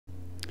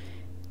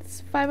It's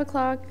 5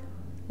 o'clock,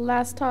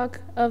 last talk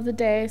of the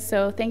day,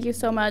 so thank you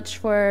so much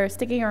for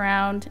sticking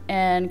around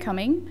and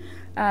coming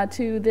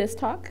to this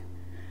talk.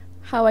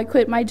 How I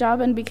quit my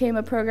job and became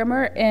a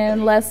programmer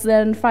in less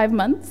than 5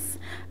 months.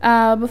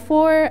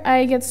 Before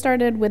I get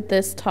started with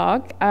this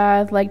talk,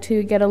 I'd like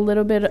to get a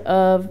little bit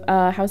of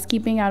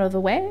housekeeping out of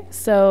the way.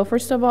 So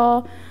first of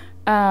all,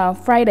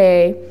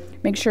 Friday,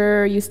 make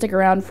sure you stick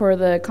around for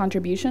the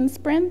contribution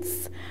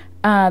sprints.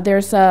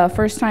 There's a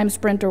first-time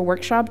sprint or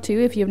workshop too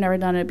if you've never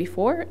done it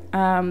before.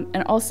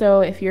 And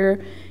also, if you're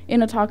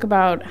in a talk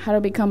about how to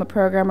become a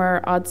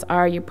programmer, odds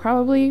are you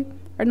probably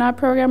are not a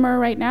programmer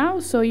right now,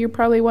 so you're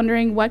probably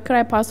wondering, what could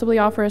I possibly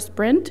offer a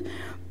sprint?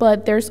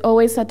 But there's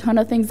always a ton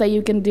of things that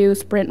you can do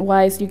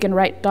sprint-wise. You can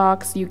write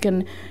docs, you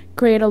can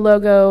create a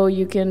logo,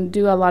 you can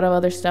do a lot of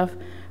other stuff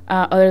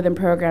other than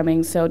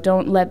programming, so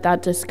don't let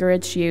that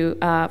discourage you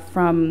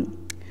from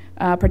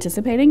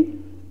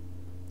participating.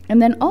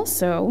 And then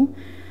also,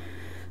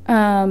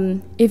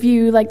 if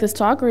you like this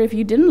talk, or if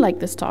you didn't like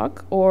this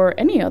talk, or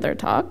any other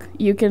talk,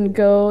 you can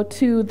go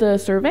to the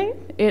survey.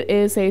 It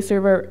is a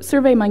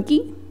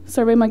SurveyMonkey,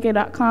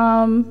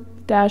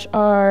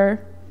 surveymonkey.com-r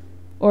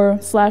or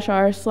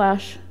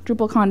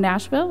 /r/DrupalCon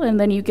Nashville, and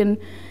then you can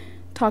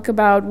talk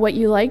about what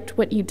you liked,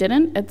 what you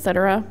didn't,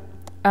 etc.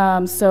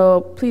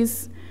 So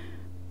please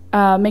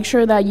make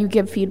sure that you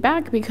give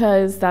feedback,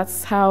 because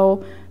that's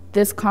how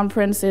this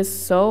conference is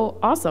so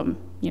awesome.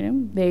 You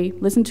know, they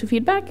listen to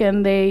feedback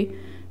and they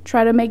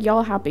try to make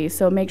y'all happy.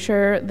 So make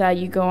sure that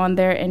you go on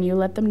there and you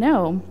let them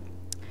know.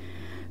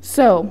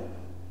 So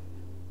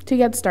to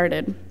get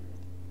started,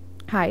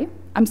 hi,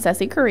 I'm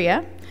Ceci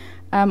Correa.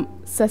 I'm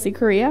Ceci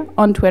Correa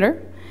on Twitter,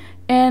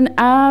 and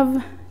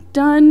I've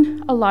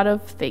done a lot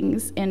of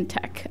things in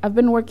tech. I've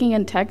been working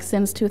in tech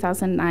since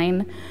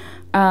 2009,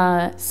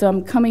 so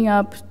I'm coming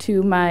up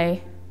to my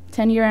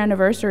 10-year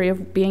anniversary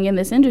of being in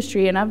this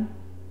industry, and I've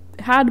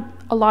had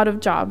a lot of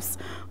jobs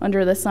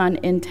under the sun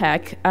in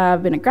tech.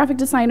 I've been a graphic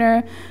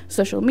designer,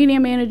 social media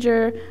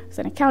manager, I was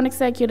an account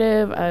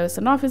executive, I was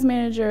an office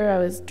manager, I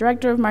was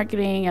director of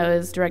marketing, I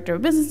was director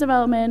of business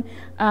development,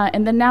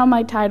 and then now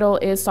my title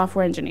is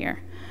software engineer.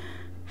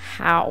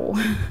 How?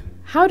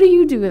 How do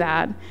you do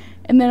that?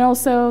 And then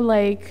also,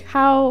 like,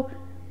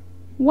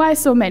 why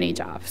so many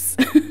jobs?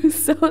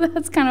 So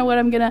that's kind of what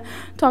I'm going to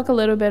talk a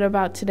little bit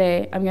about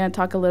today. I'm going to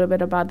talk a little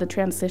bit about the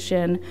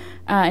transition,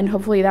 and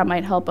hopefully that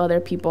might help other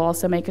people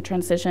also make a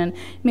transition.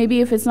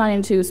 Maybe if it's not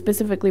into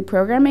specifically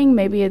programming,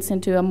 maybe it's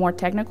into a more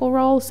technical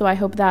role. So I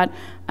hope that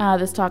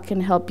this talk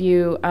can help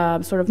you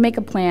sort of make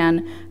a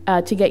plan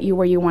to get you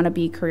where you want to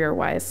be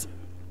career-wise.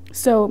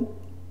 So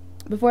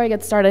before I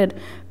get started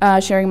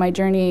sharing my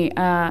journey,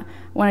 I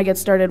want to get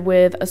started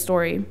with a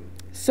story.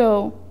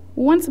 So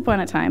once upon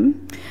a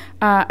time,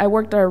 I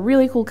worked at a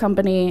really cool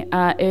company.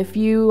 If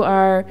you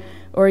are,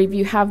 or if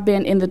you have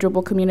been in the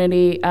Drupal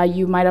community,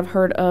 you might have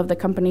heard of the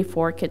company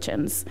 4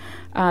 Kitchens.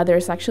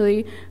 There's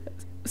actually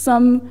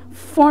some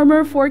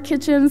former 4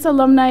 Kitchens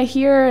alumni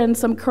here and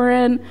some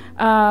current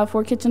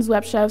 4 Kitchens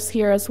web chefs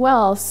here as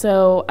well.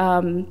 So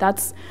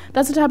that's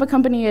the type of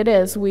company it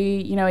is. We,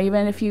 you know,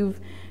 even if you've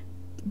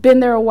been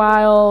there a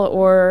while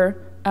or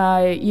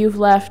you've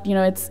left, you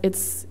know,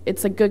 it's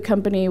a good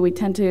company. We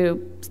tend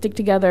to stick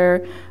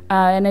together,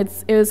 and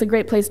it was a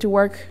great place to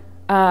work.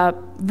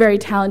 Very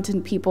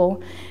talented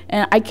people,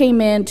 and I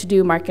came in to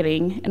do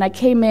marketing, and I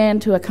came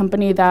into a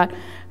company that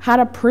had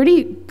a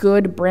pretty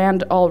good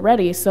brand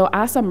already. So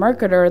as a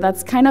marketer,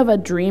 that's kind of a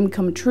dream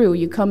come true.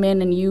 You come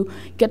in and you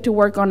get to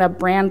work on a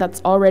brand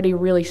that's already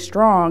really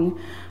strong.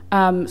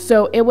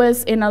 So it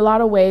was in a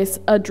lot of ways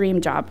a dream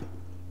job.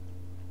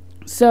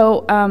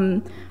 So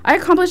I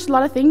accomplished a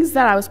lot of things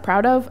that I was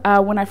proud of.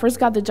 When I first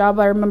got the job,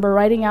 I remember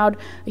writing out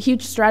a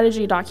huge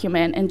strategy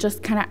document and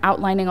just kind of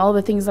outlining all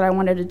the things that I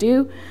wanted to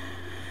do.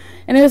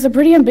 And it was a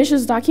pretty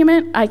ambitious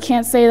document. I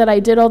can't say that I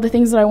did all the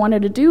things that I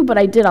wanted to do, but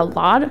I did a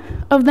lot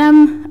of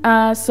them.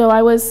 So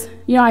I was,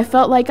 you know, I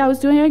felt like I was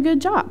doing a good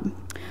job.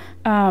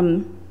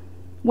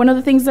 One of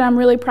the things that I'm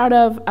really proud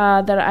of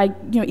that I,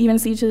 you know, even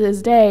see to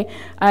this day,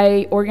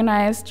 I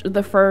organized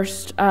the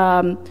first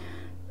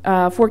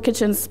 4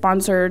 Kitchens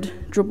sponsored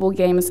Drupal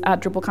games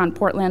at DrupalCon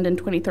Portland in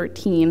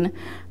 2013.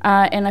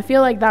 And I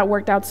feel like that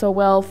worked out so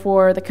well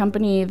for the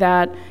company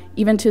that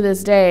even to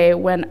this day,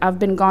 when I've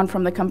been gone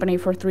from the company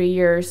for 3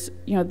 years,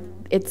 you know,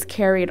 it's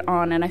carried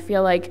on. And I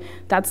feel like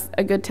that's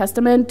a good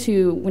testament to,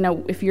 you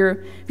know, if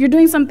you're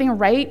doing something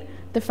right,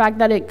 the fact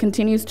that it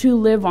continues to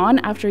live on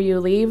after you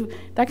leave,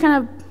 that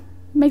kind of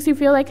makes you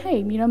feel like, hey,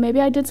 you know,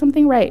 maybe I did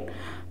something right.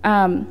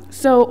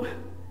 So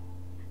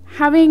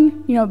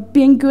having, you know,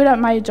 being good at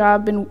my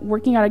job and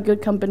working at a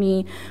good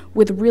company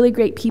with really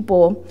great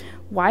people,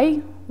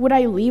 why would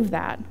I leave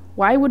that?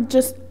 Why would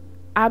just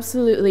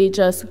absolutely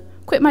just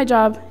quit my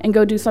job and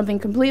go do something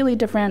completely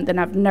different than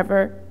I've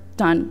never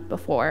done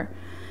before?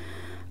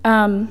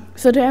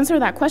 So to answer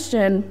that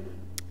question,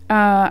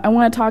 I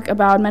want to talk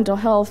about mental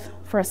health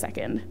for a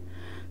second.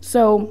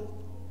 So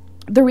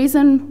the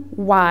reason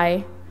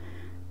why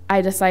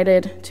I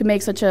decided to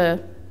make such a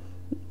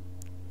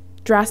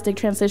drastic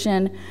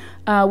transition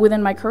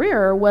within my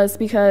career was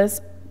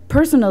because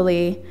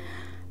personally,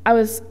 I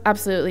was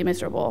absolutely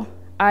miserable.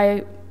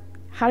 I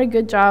had a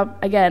good job.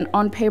 Again,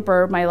 on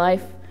paper, my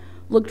life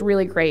looked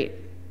really great.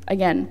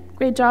 Again,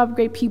 great job,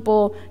 great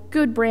people,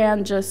 good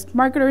brand, just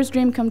marketer's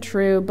dream come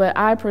true, but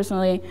I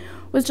personally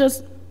was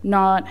just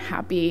not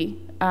happy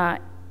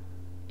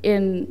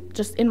in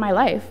my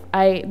life.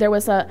 There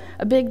was a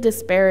big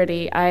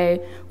disparity.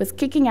 I was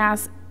kicking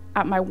ass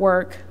at my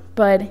work,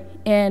 but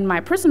in my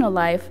personal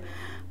life,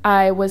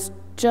 I was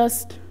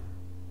just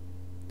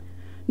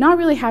not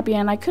really happy,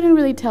 and I couldn't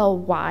really tell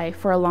why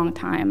for a long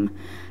time.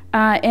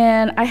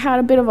 And I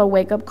had a bit of a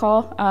wake-up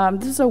call.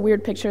 This is a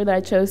weird picture that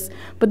I chose,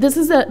 but this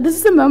is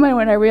a moment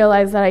when I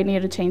realized that I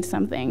needed to change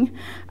something.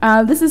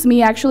 This is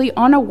me actually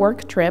on a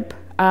work trip.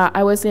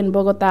 I was in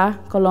Bogota,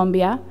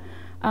 Colombia,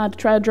 to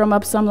try to drum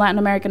up some Latin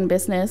American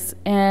business,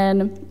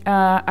 and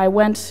I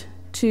went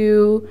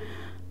to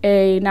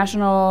a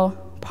national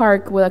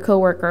park with a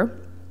coworker,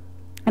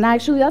 and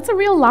actually that's a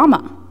real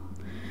llama.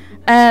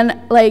 And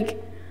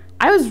like,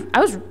 I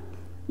was,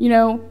 you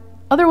know,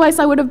 otherwise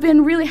I would have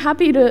been really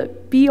happy to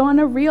be on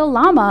a real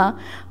llama.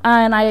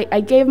 And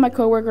I gave my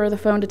coworker the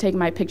phone to take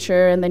my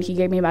picture, and then he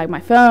gave me back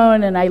my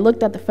phone, and I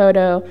looked at the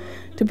photo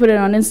to put it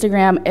on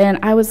Instagram, and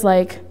I was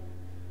like,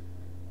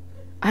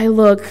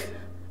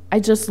 I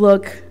just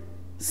look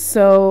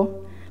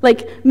so,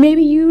 like,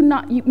 maybe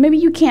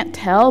you can't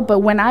tell, but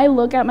when I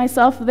look at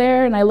myself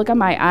there and I look at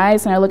my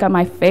eyes and I look at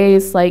my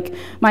face, like,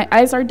 my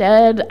eyes are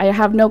dead, I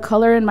have no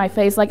color in my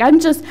face, like,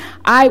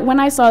 when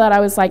I saw that, I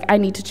was like, I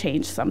need to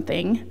change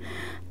something.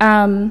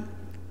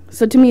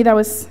 So to me, that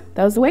was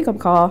the wake-up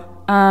call.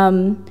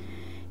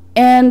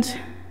 And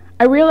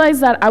I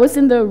realized that I was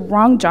in the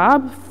wrong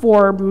job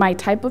for my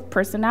type of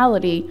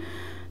personality.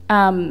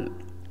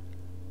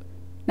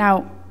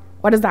 Now,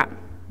 what does that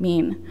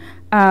mean?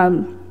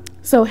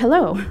 So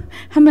hello,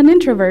 I'm an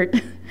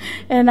introvert,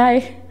 and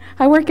I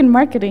work in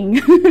marketing,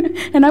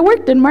 and I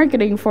worked in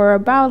marketing for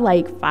about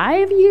like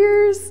 5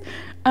 years.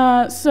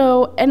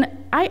 And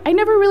I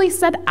never really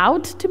set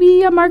out to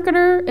be a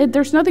marketer.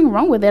 There's nothing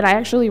wrong with it. I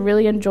actually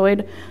really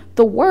enjoyed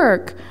the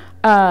work,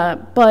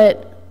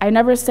 but I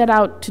never set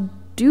out to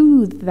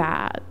do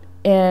that,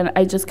 and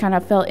I just kind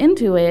of fell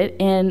into it.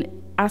 And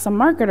as a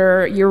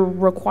marketer, you're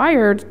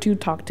required to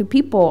talk to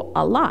people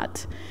a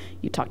lot.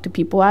 You talk to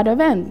people at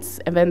events.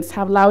 Events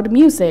have loud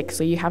music,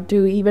 so you have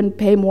to even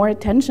pay more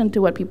attention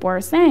to what people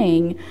are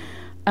saying.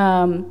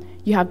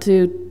 You have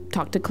to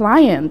talk to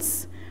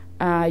clients.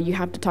 You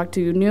have to talk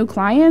to new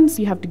clients.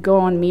 You have to go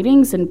on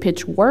meetings and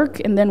pitch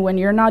work. And then when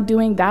you're not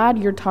doing that,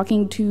 you're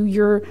talking to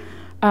your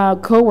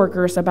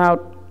coworkers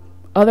about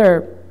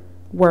other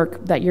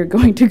work that you're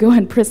going to go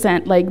and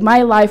present. Like,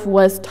 my life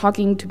was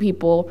talking to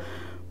people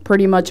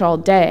pretty much all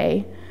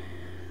day.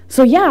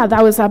 So yeah,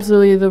 that was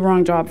absolutely the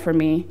wrong job for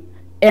me.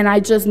 And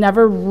I just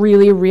never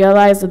really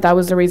realized that that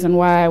was the reason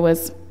why I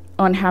was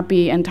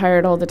unhappy and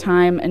tired all the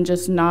time and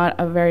just not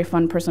a very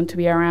fun person to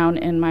be around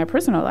in my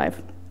personal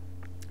life.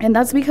 And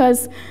that's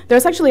because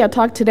there's actually a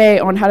talk today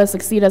on how to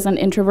succeed as an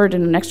introvert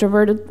in an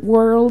extroverted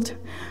world.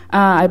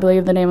 I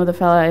believe the name of the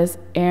fella is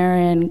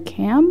Aaron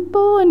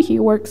Campbell, and he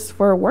works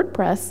for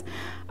WordPress.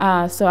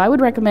 So I would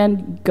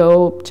recommend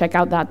go check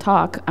out that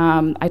talk.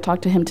 I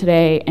talked to him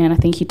today, and I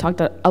think he talked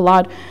a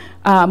lot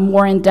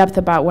more in depth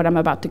about what I'm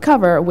about to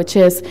cover, which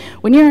is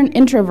when you're an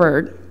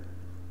introvert,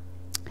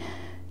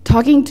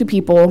 talking to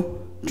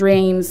people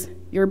drains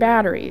your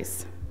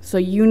batteries. So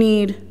you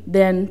need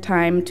then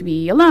time to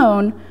be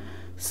alone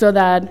so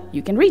that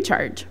you can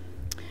recharge.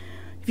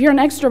 If you're an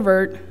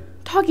extrovert,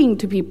 talking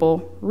to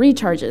people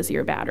recharges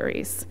your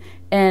batteries.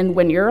 And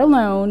when you're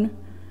alone,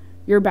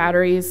 your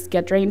batteries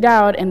get drained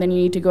out, and then you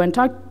need to go and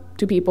talk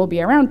to people,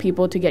 be around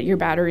people to get your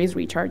batteries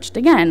recharged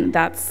again.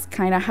 That's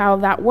kind of how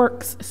that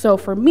works. So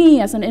for me,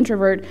 as an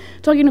introvert,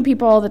 talking to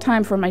people all the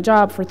time for my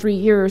job for 3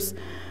 years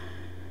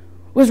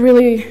was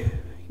really,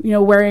 you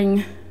know,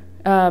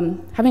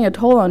 having a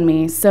toll on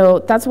me. So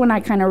that's when I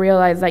kind of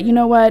realized that, you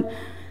know what,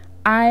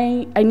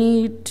 I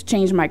need to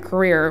change my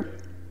career.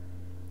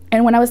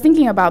 And when I was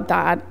thinking about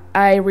that,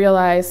 I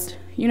realized,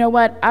 you know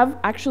what, I've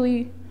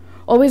actually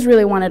always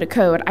really wanted to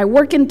code. I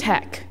work in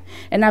tech,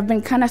 and I've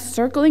been kind of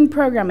circling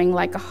programming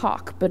like a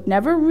hawk, but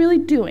never really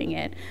doing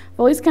it. I've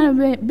always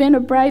kind of been a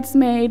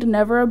bridesmaid,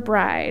 never a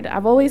bride.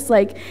 I've always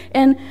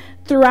and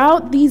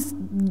throughout these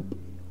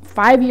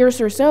 5 years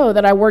or so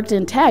that I worked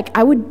in tech,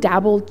 I would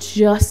dabble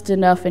just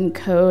enough in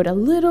code, a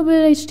little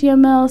bit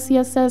HTML,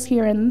 CSS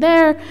here and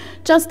there,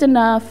 just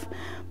enough,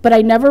 but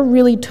I never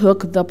really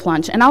took the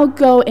plunge. And I'll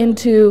go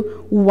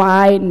into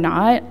why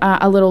not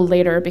a little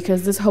later,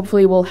 because this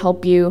hopefully will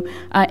help you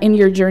in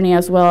your journey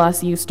as well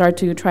as you start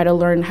to try to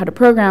learn how to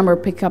program or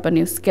pick up a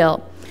new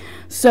skill.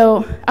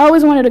 So I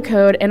always wanted to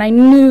code, and I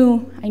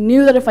knew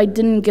that if I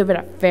didn't give it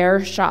a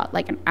fair shot,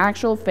 like an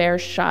actual fair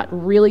shot,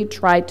 really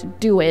try to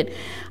do it,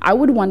 I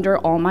would wonder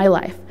all my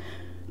life,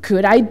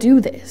 could I do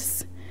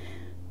this?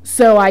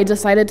 So I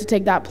decided to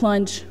take that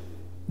plunge,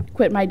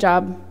 quit my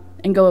job,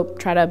 and go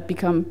try to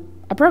become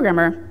a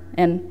programmer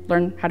and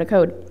learn how to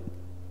code.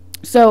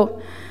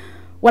 So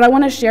what I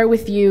want to share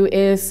with you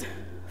is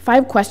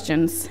 5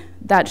 questions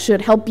that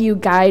should help you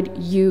guide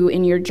you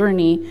in your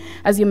journey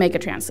as you make a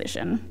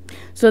transition.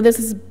 So this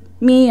is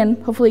me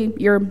and hopefully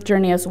your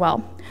journey as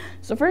well.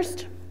 So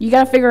first, you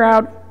got to figure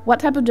out what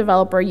type of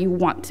developer you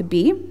want to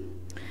be.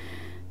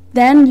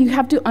 Then you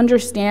have to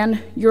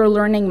understand your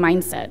learning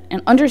mindset.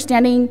 And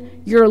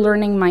understanding your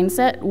learning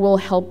mindset will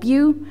help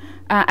you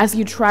as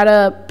you try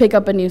to pick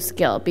up a new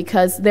skill,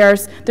 because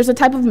there's a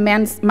type of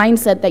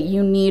mindset that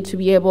you need to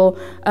be able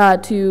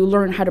to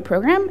learn how to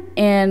program,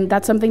 and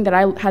that's something that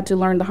I had to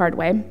learn the hard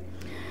way.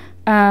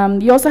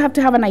 You also have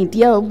to have an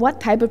idea of what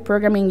type of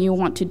programming you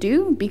want to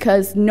do,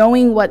 because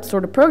knowing what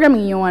sort of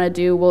programming you want to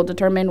do will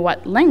determine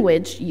what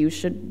language you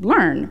should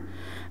learn.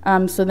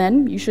 So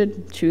then you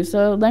should choose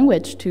a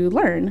language to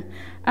learn.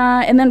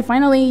 And then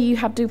finally, you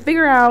have to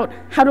figure out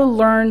how to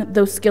learn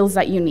those skills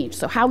that you need.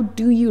 So how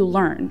do you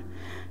learn?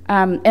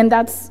 And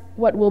that's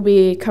what we'll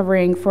be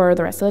covering for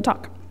the rest of the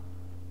talk.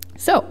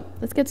 So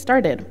let's get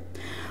started.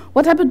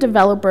 What type of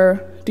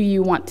developer do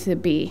you want to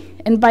be?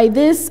 And by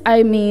this,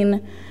 I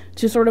mean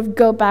to sort of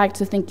go back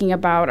to thinking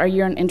about, are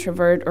you an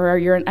introvert or are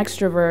you an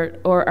extrovert,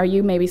 or are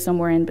you maybe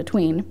somewhere in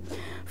between?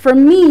 For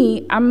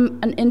me,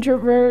 I'm an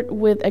introvert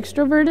with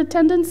extroverted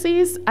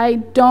tendencies. I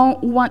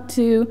don't want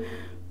to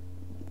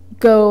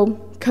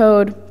go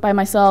code by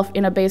myself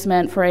in a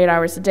basement for 8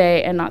 hours a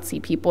day and not see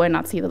people and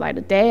not see the light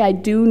of day. I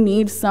do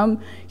need some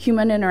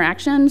human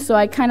interaction, so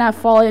I kind of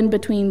fall in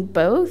between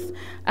both.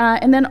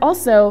 And then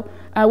also,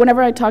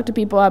 whenever I talk to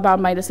people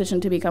about my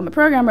decision to become a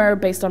programmer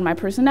based on my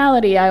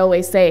personality, I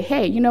always say,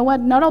 hey, you know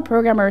what? Not all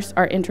programmers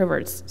are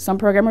introverts. Some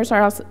programmers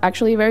are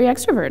actually very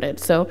extroverted.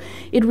 So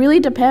it really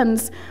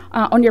depends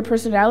on your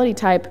personality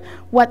type,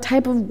 what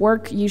type of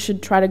work you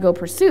should try to go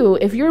pursue.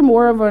 If you're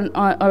more of an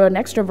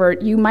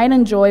extrovert, you might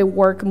enjoy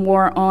work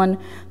more on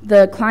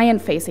the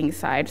client-facing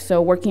side.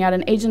 So working at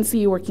an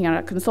agency, working at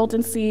a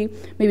consultancy,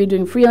 maybe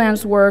doing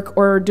freelance work,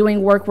 or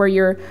doing work where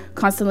you're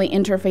constantly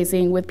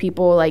interfacing with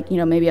people, like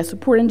maybe a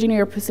support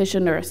engineer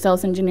position or a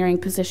sales engineering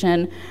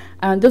position.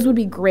 Those would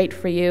be great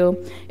for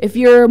you. If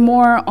you're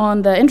more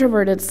on the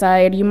introverted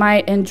side, you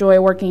might enjoy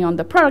working on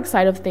the product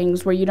side of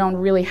things, where you don't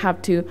really have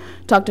to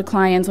talk to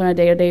clients on a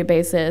day-to-day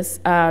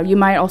basis. You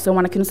might also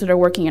want to consider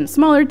working in a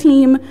smaller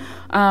team,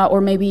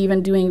 or maybe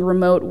even doing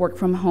remote work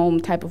from home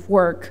type of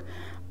work,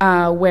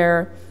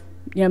 where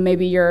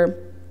maybe you're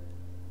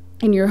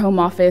in your home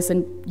office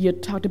and you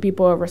talk to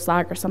people over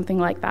Slack or something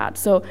like that.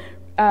 So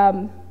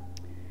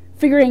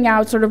figuring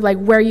out sort of like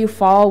where you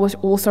fall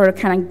will sort of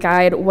kind of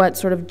guide what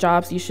sort of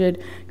jobs you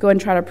should go and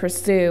try to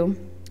pursue.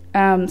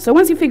 So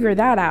once you figure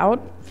that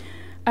out,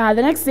 the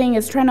next thing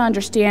is trying to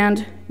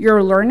understand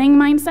your learning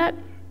mindset.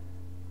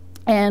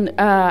 And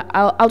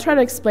I'll try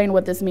to explain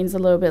what this means a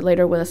little bit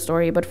later with a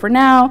story. But for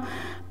now,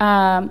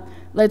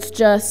 let's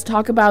just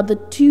talk about the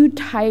 2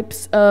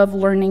 types of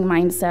learning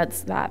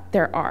mindsets that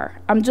there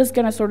are. I'm just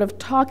going to sort of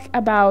talk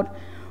about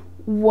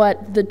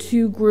what the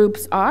 2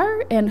 groups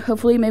are, and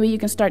hopefully maybe you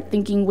can start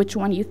thinking which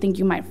one you think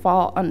you might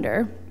fall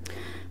under.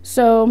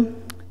 So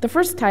the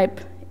first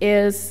type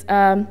is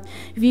if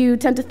you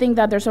tend to think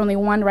that there's only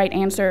one right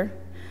answer,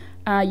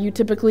 you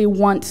typically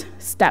want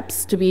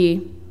steps to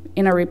be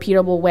in a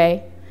repeatable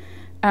way.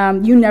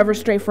 You never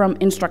stray from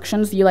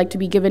instructions. You like to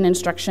be given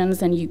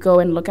instructions and you go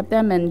and look at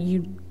them and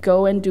you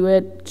go and do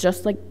it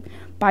just like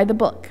by the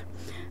book.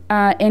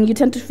 And you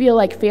tend to feel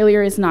like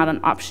failure is not an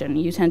option.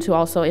 You tend to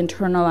also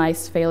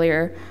internalize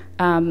failure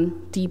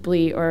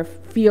deeply, or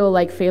feel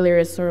like failure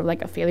is sort of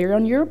like a failure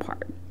on your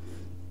part.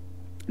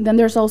 Then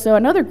there's also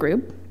another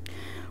group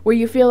where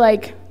you feel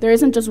like there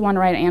isn't just one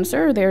right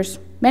answer, there's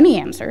many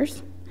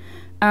answers.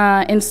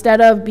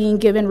 Instead of being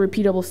given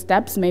repeatable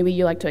steps, maybe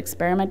you like to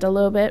experiment a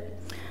little bit.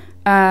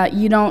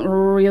 You don't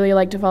really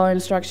like to follow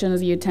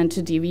instructions. You tend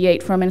to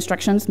deviate from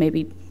instructions,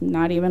 maybe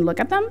not even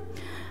look at them.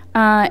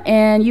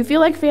 And you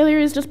feel like failure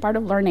is just part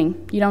of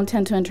learning. You don't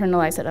tend to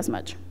internalize it as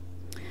much.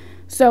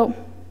 So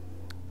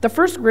the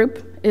first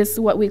group is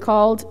what we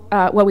call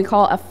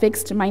a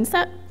fixed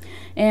mindset,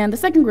 and the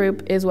second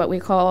group is what we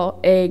call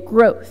a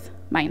growth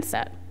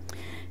mindset.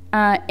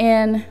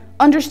 And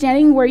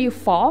understanding where you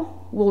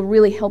fall will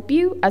really help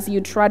you as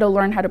you try to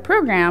learn how to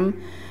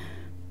program,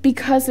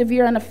 because if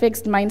you're in a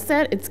fixed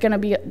mindset, it's going to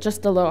be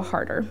just a little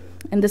harder,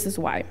 and this is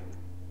why.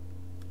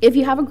 If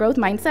you have a growth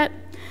mindset,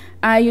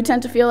 you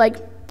tend to feel like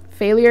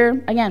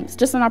failure, again, it's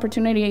just an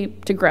opportunity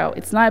to grow.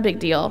 It's not a big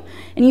deal.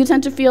 And you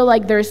tend to feel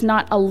like there's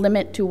not a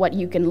limit to what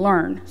you can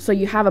learn, so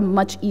you have a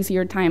much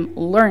easier time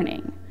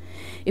learning.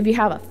 If you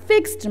have a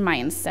fixed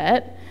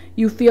mindset,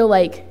 you feel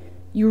like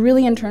you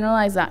really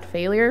internalize that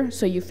failure,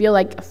 so you feel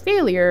like a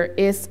failure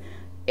is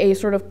a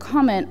sort of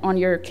comment on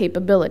your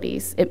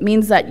capabilities. It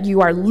means that you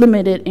are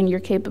limited in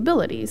your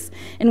capabilities.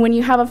 And when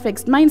you have a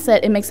fixed mindset,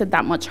 it makes it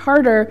that much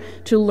harder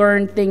to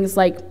learn things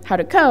like how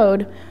to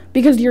code,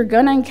 because you're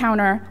going to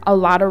encounter a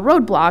lot of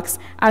roadblocks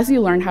as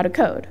you learn how to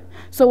code.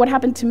 So what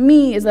happened to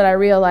me is that I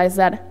realized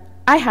that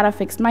I had a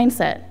fixed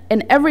mindset,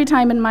 and every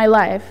time in my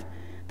life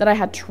that I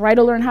had tried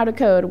to learn how to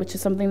code, which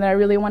is something that I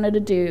really wanted to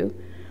do,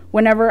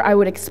 whenever I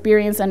would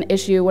experience an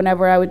issue,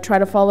 whenever I would try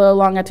to follow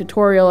along a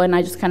tutorial and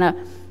I just kind of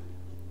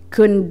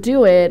couldn't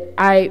do it,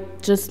 I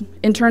just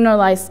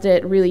internalized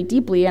it really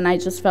deeply, and I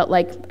just felt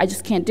like I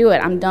just can't do it.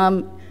 I'm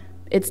dumb.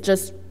 It's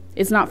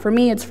not for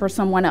me, it's for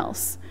someone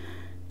else.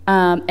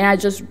 And I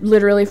just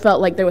literally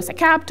felt like there was a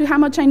cap to how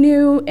much I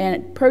knew,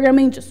 and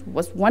programming just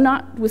was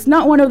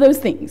not one of those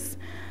things.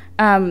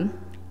 And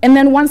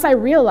then once I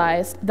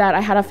realized that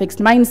I had a fixed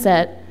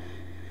mindset,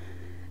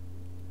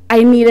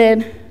 I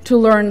needed to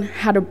learn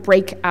how to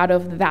break out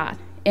of that.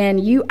 And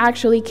you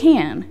actually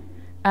can.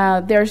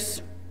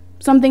 There's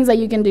some things that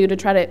you can do to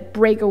try to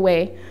break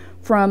away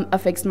from a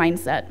fixed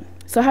mindset.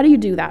 So how do you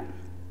do that?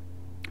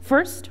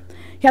 First,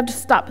 you have to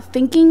stop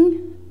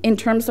thinking in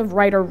terms of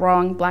right or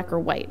wrong, black or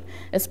white,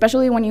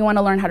 especially when you want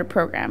to learn how to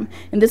program.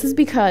 And this is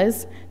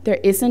because there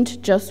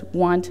isn't just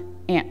one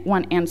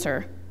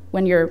answer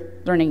when you're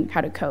learning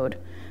how to code.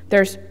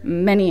 There's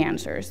many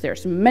answers.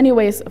 There's many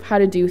ways of how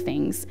to do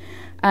things.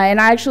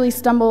 And I actually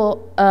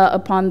stumble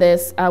upon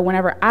this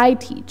whenever I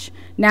teach.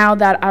 Now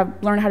that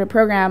I've learned how to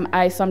program,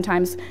 I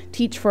sometimes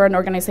teach for an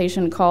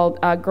organization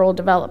called Girl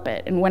Develop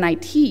It. And when I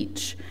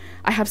teach,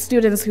 I have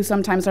students who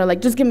sometimes are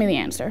like, just give me the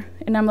answer.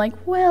 And I'm like,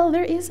 well,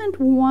 there isn't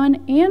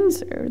one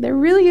answer. There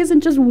really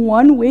isn't just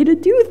one way to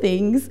do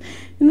things.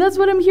 And that's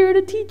what I'm here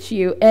to teach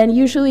you. And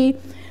usually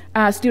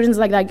students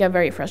like that get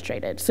very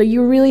frustrated. So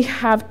you really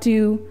have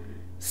to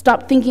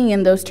stop thinking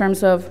in those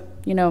terms of,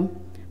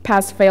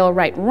 pass, fail,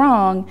 right,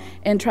 wrong,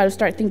 and try to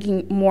start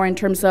thinking more in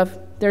terms of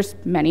there's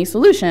many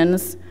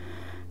solutions.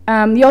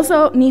 You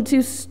also need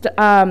to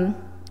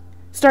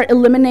start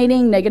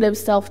eliminating negative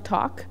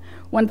self-talk.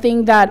 One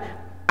thing that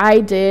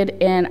I did,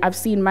 and I've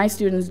seen my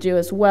students do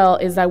as well,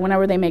 is that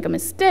whenever they make a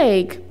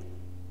mistake,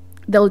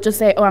 they'll just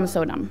say, oh, I'm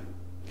so dumb.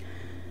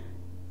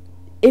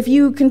 If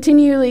you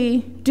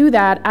continually do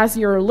that as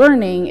you're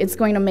learning, it's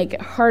going to make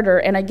it harder.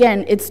 And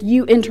again, it's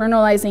you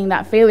internalizing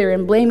that failure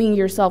and blaming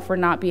yourself for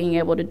not being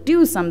able to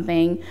do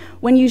something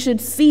when you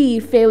should see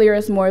failure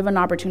as more of an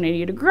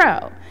opportunity to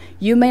grow.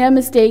 You made a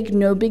mistake,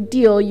 no big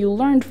deal, you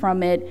learned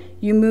from it,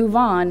 you move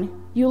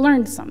on, you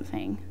learned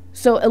something.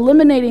 So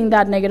eliminating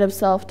that negative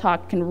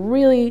self-talk can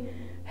really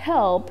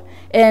help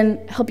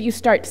and help you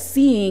start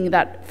seeing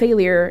that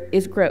failure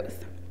is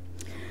growth.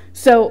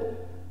 So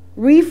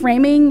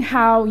reframing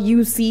how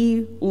you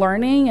see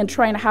learning and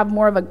trying to have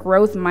more of a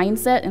growth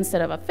mindset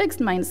instead of a fixed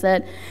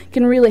mindset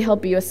can really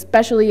help you,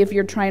 especially if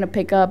you're trying to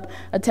pick up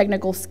a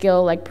technical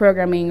skill like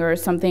programming or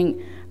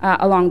something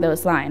along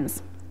those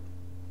lines.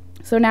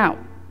 So now,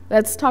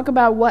 let's talk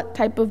about what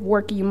type of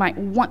work you might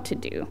want to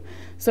do.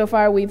 So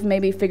far, we've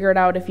maybe figured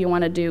out if you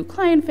want to do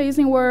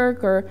client-facing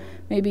work or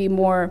maybe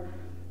more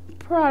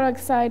product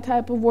side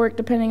type of work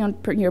depending on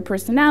your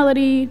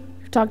personality.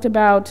 We've talked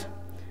about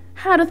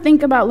how to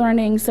think about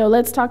learning, so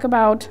let's talk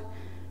about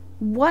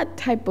what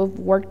type of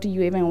work do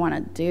you even want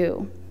to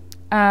do.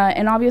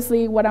 And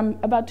obviously what I'm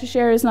about to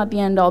share is not the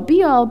end-all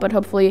be-all, but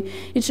hopefully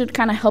it should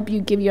kind of help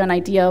you, give you an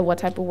idea of what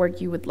type of work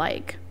you would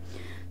like.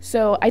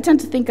 So I tend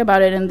to think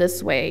about it in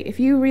this way. If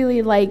you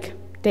really like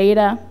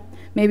data,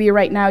 maybe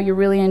right now you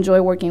really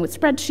enjoy working with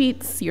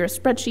spreadsheets, you're a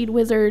spreadsheet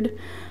wizard,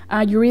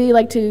 you really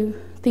like to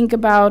think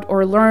about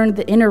or learn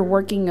the inner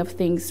working of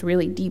things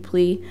really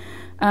deeply.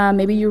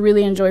 Maybe you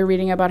really enjoy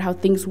reading about how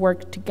things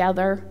work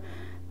together.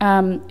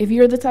 If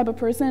you're the type of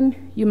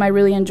person, you might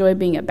really enjoy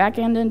being a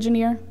back-end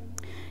engineer.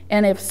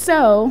 And if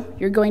so,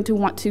 you're going to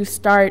want to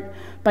start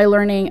by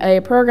learning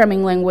a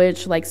programming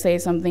language, like say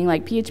something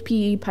like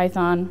PHP,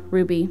 Python,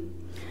 Ruby.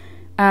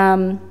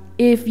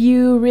 If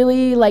you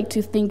really like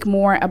to think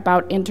more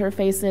about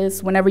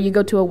interfaces, whenever you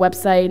go to a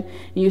website and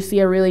you see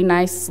a really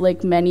nice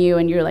slick menu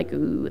and you're like,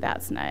 ooh,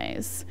 that's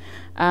nice.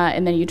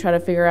 And then you try to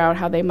figure out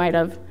how they might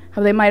have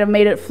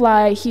made it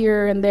fly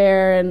here and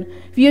there. And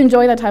if you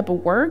enjoy that type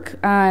of work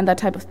and that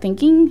type of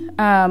thinking,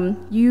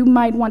 you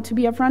might want to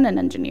be a front-end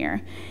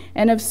engineer.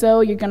 And if so,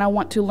 you're gonna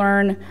want to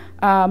learn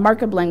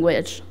markup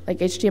language like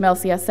HTML,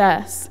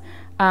 CSS,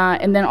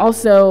 and then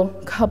also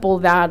couple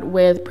that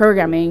with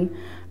programming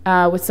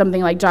with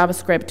something like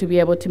JavaScript to be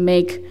able to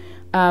make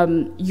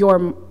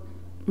your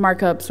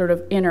markup sort of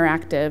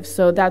interactive.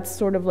 So that's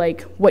sort of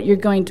like what you're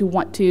going to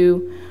want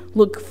to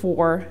look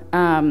for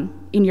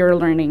in your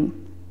learning.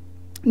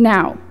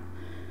 Now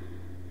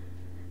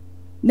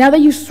that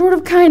you sort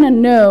of kind of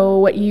know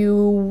what you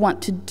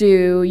want to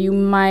do, you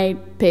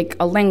might pick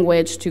a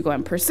language to go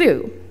and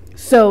pursue.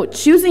 So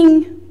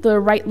choosing the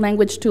right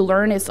language to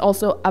learn is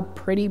also a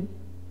pretty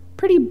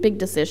big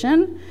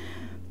decision,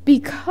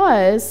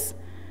 because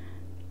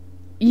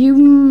a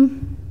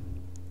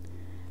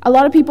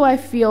lot of people, I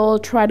feel,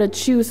 try to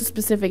choose a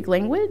specific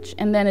language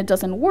and then it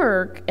doesn't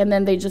work, and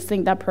then they just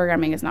think that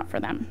programming is not for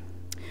them.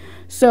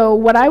 So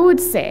what I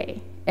would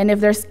say, and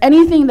if there's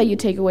anything that you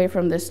take away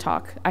from this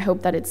talk, I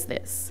hope that it's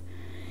this.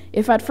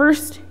 If at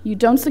first you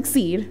don't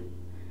succeed,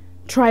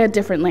 try a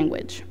different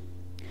language.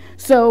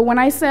 So when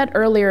I said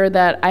earlier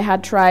that I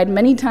had tried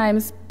many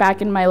times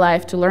back in my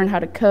life to learn how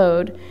to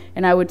code,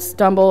 and I would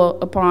stumble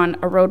upon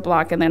a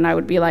roadblock and then I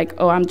would be like,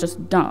 oh, I'm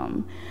just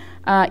dumb.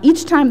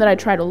 each time that I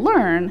try to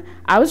learn,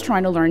 I was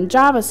trying to learn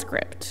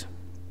JavaScript.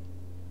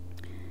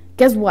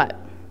 Guess what?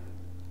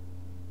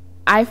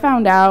 I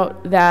found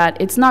out that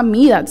it's not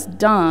me that's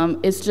dumb,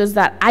 it's just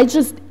that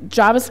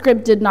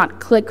JavaScript did not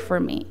click for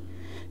me.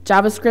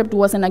 JavaScript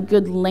wasn't a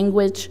good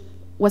language,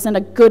 wasn't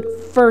a good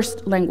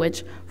first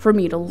language for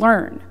me to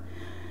learn.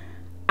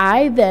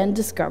 I then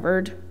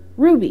discovered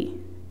Ruby.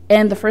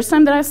 And the first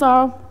time that I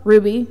saw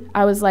Ruby,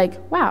 I was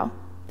like, wow,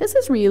 this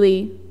is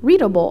really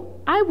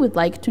readable. I would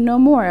like to know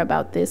more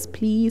about this,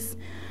 please.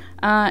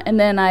 And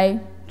then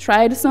I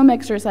tried some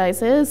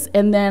exercises,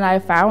 and then I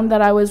found that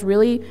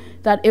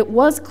that it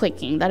was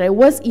clicking, that it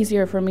was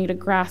easier for me to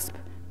grasp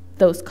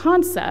those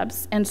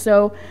concepts. And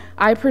so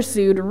I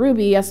pursued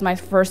Ruby as my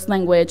first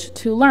language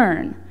to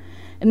learn.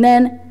 And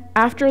then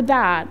after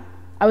that,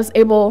 I was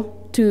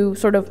able to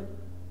sort of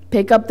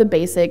pick up the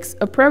basics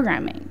of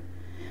programming.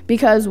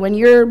 Because when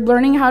you're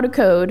learning how to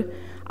code,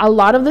 a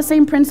lot of the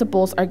same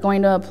principles are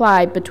going to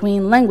apply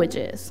between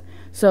languages.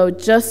 So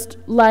just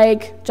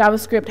like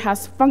JavaScript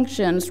has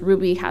functions,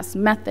 Ruby has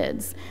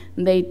methods.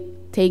 And they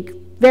take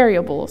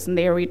variables and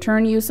they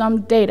return you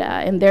some data,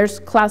 and there's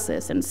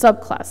classes and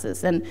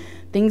subclasses and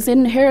things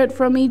inherit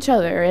from each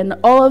other, and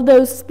all of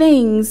those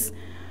things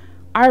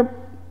are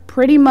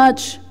pretty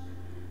much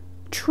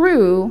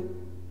true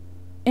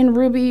in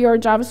Ruby or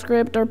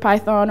JavaScript or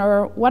Python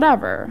or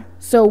whatever.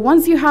 So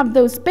once you have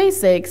those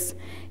basics,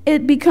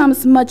 it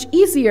becomes much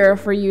easier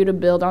for you to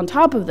build on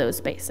top of those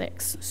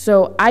basics.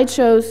 So I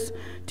chose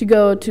to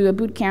go to a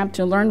boot camp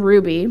to learn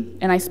Ruby,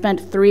 and I spent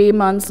 3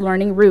 months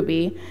learning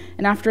Ruby.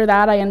 And after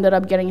that, I ended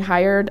up getting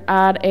hired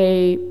at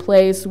a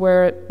place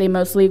where they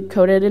mostly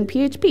coded in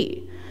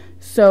PHP.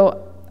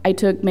 So I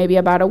took maybe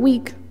about a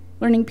week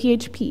learning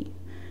PHP.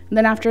 And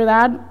then after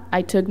that,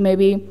 I took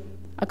maybe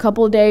a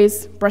couple of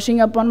days brushing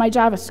up on my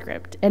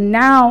JavaScript. And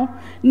now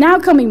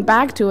coming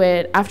back to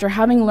it, after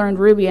having learned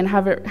Ruby and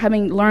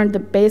having learned the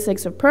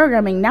basics of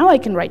programming, now I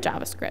can write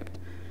JavaScript.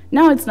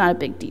 Now it's not a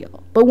big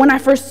deal. But when I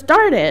first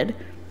started,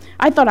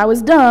 I thought I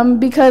was dumb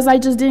because I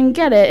just didn't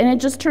get it. And it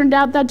just turned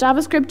out that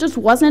JavaScript just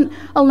wasn't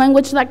a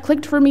language that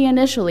clicked for me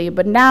initially.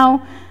 But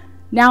now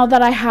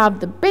that I have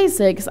the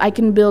basics, I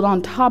can build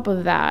on top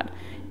of that.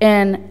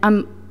 And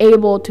I'm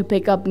able to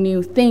pick up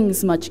new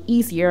things much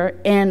easier.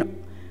 And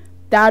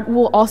that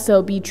will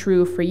also be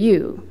true for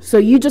you. So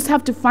you just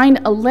have to find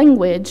a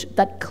language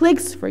that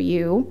clicks for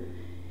you,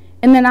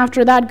 and then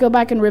after that, go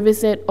back and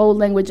revisit old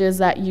languages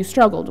that you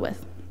struggled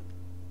with.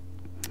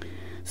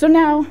 So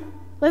now,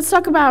 let's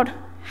talk about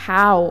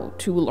how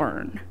to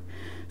learn.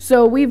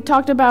 So we've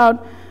talked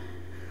about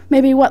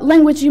maybe what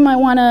language you might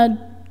want to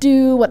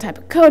do, what type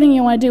of coding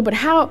you want to do, but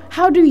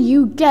how do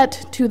you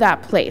get to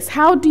that place?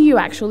 How do you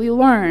actually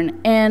learn?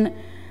 And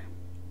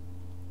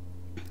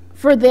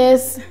for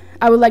this,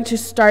 I would like to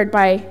start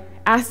by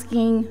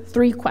asking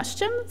 3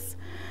 questions.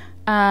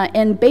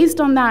 And based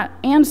on that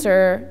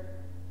answer,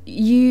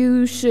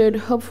 you should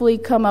hopefully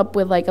come up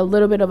with like a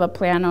little bit of a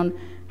plan on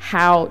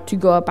how to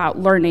go about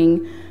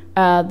learning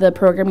the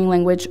programming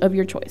language of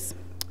your choice.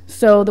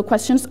 So the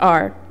questions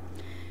are,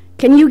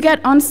 can you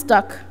get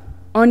unstuck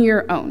on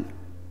your own?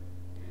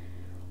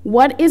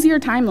 What is your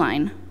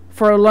timeline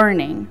for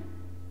learning?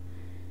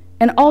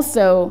 And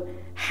also,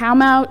 how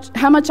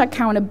much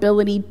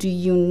accountability do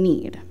you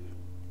need?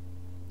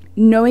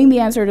 Knowing the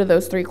answer to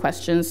those 3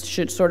 questions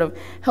should sort of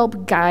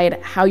help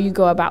guide how you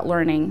go about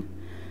learning.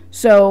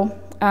 So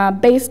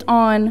based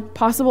on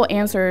possible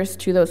answers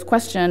to those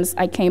questions,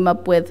 I came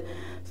up with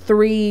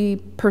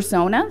 3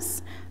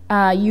 personas.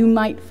 You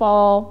might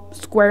fall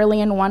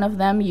squarely in one of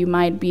them. You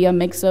might be a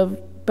mix of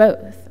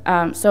both.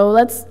 So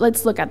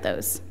let's look at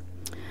those.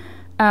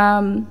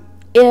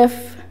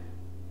 If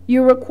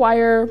you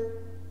require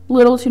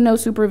little to no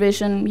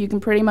supervision, you can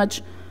pretty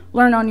much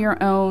learn on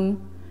your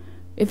own.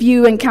 If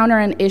you encounter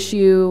an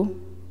issue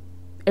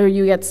or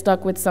you get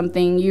stuck with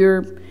something,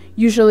 you're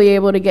usually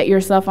able to get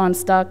yourself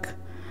unstuck.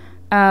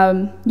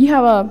 You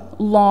have a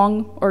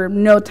long or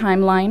no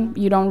timeline.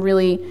 You don't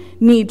really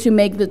need to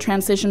make the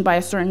transition by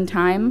a certain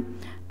time.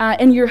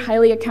 And you're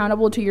highly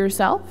accountable to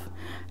yourself.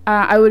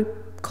 I would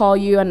call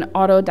you an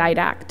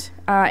autodidact.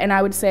 And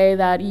I would say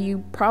that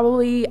you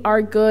probably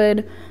are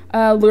good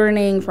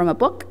learning from a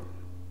book.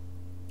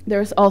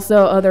 There's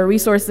also other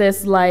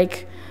resources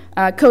like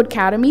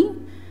Codecademy,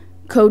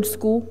 Code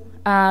School.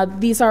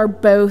 These are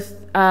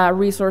both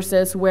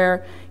resources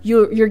where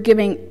you're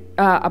giving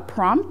a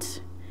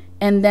prompt,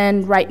 and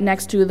then right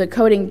next to the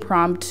coding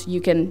prompt, you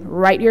can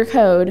write your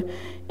code,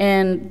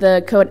 and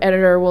the code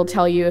editor will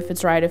tell you if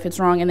it's right, if it's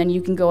wrong, and then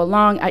you can go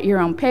along at your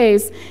own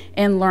pace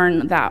and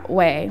learn that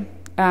way.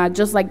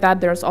 Just like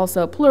that, there's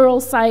also a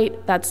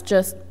Pluralsight that's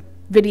just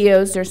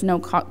videos. There's no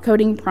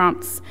coding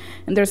prompts.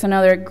 And there's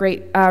another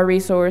great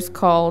resource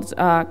called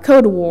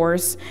Code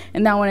Wars,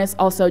 and that one is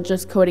also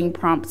just coding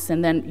prompts,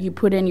 and then you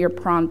put in your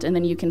prompt, and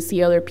then you can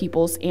see other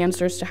people's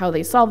answers to how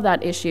they solve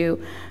that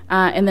issue,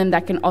 and then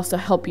that can also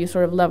help you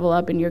sort of level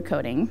up in your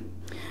coding.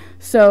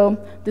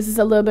 So this is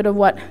a little bit of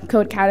what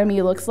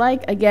Codecademy looks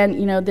like. Again,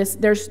 you know,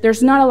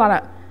 there's not a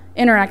lot of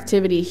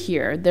interactivity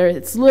here.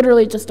 It's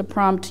literally just a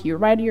prompt. You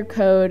write your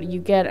code, you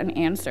get an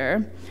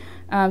answer.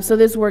 So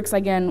this works,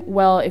 again,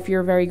 well if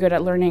you're very good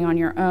at learning on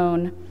your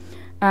own.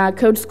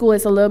 Code School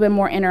is a little bit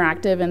more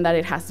interactive in that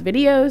it has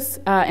videos,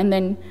 and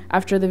then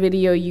after the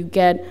video you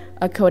get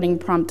a coding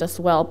prompt as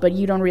well, but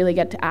you don't really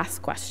get to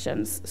ask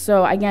questions.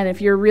 So again,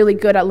 if you're really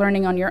good at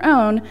learning on your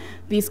own,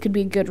 these could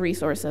be good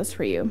resources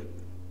for you.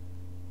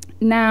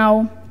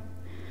 Now,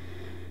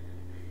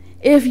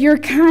 if you're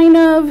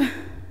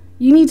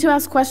you need to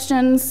ask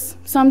questions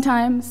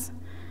sometimes,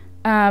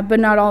 but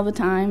not all the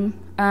time.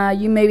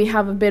 You maybe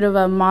have a bit of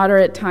a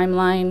moderate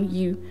timeline.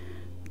 You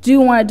do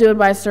want to do it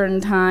by a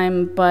certain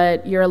time,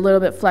 but you're a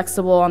little bit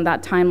flexible on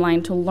that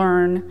timeline to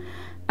learn.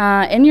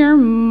 And you're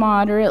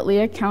moderately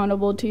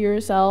accountable to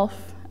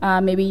yourself.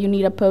 Maybe you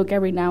need a poke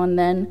every now and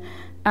then.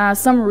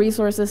 Some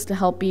resources to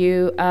help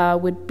you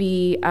would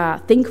be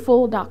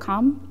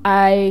thinkful.com.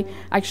 I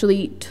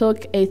actually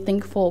took a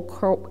Thinkful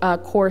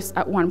course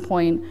at one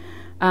point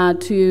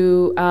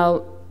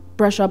to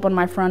brush up on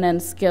my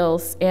front-end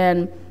skills,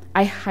 and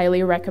I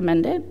highly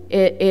recommend it.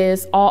 It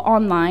is all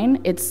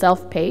online, it's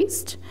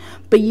self-paced,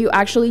 but you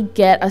actually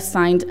get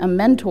assigned a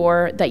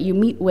mentor that you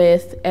meet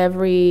with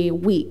every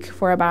week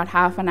for about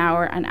half an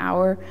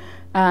hour,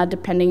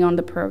 depending on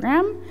the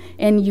program,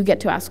 and you get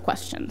to ask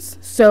questions.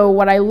 So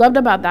what I loved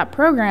about that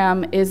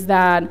program is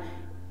that,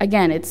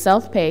 again, it's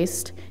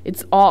self-paced,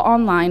 it's all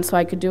online, so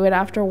I could do it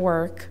after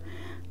work,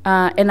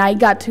 and I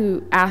got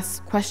to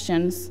ask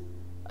questions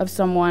of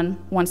someone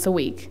once a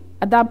week.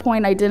 At that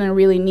point, I didn't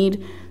really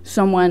need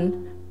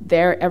someone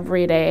there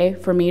every day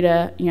for me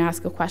to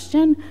ask a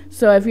question.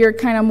 So if you're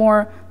kind of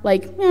more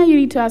like, you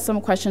need to ask some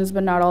questions,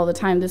 but not all the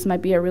time, this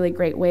might be a really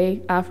great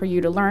way for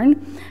you to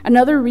learn.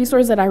 Another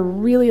resource that I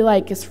really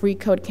like is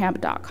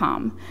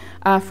freecodecamp.com.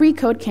 Free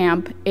Code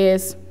Camp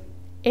is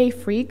a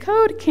free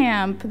code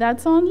camp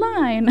that's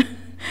online.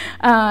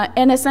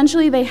 And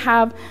essentially they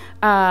have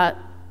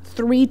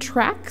 3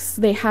 tracks.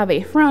 They have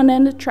a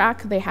front-end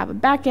track, they have a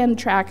back-end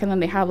track, and then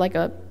they have like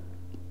a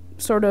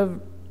sort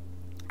of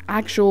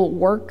actual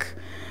work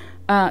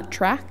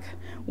track.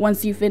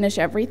 Once you finish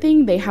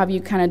everything, they have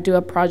you kind of do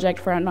a project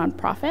for a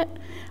nonprofit.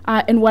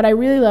 And what I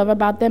really love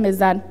about them is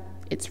that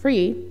it's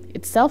free,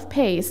 it's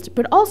self-paced,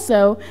 but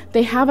also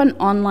they have an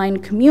online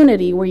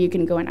community where you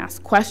can go and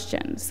ask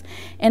questions.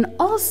 And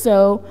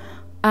also,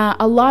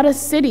 a lot of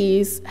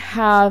cities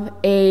have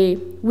a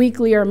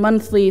weekly or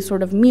monthly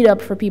sort of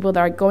meetup for people that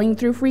are going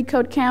through Free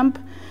Code Camp,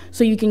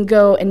 so you can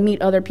go and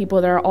meet other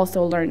people that are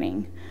also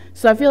learning.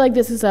 So I feel like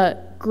this is a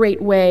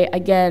great way,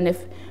 again,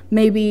 if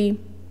maybe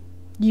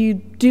you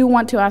do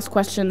want to ask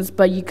questions,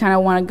 but you kind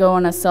of want to go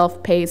on a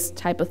self-paced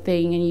type of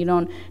thing,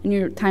 and and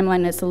your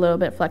timeline is a little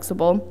bit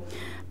flexible.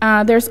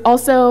 There's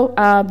also,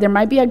 there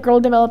might be a Girl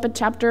Develop It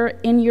chapter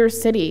in your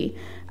city.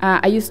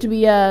 I used to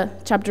be a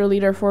chapter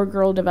leader for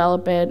Girl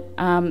Develop It,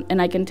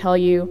 and I can tell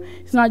you,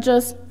 it's not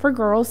just for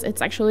girls,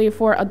 it's actually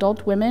for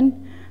adult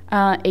women,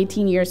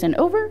 18 years and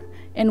over,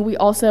 and we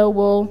also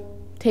will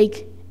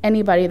take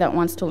anybody that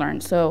wants to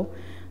learn. So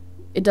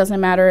it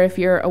doesn't matter if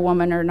you're a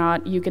woman or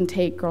not, you can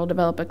take Girl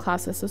Develop It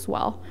classes as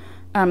well.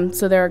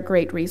 So they're a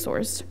great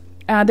resource.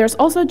 There's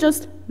also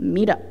just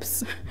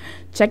meetups.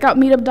 Check out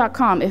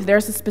meetup.com. If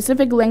there's a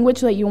specific language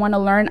that you want to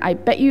learn, I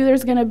bet you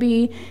there's going to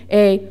be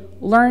a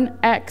Learn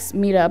X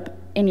meetup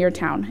in your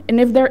town. And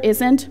if there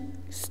isn't,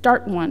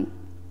 start one.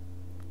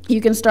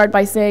 You can start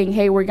by saying,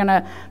 hey, we're going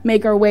to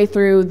make our way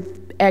through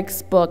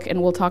X book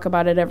and we'll talk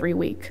about it every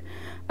week.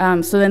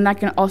 So then that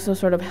can also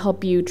sort of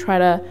help you try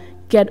to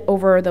get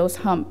over those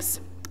humps.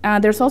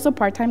 There's also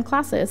part-time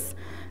classes.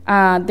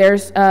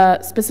 There's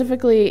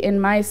specifically in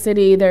my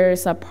city,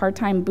 there's a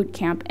part-time boot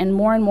camp, and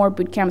more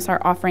boot camps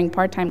are offering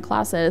part-time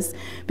classes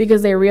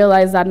because they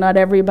realize that not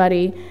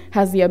everybody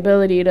has the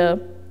ability to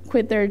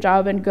quit their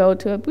job and go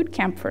to a boot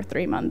camp for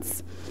 3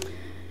 months.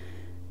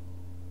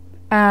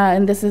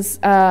 And this is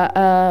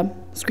a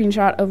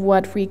screenshot of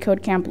what Free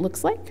Code Camp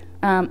looks like.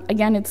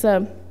 Again,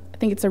 I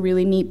think it's a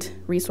really neat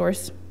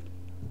resource.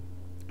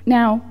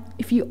 Now,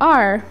 if you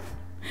are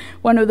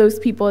one of those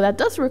people that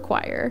does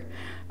require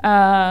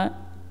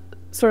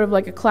sort of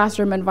like a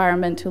classroom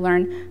environment to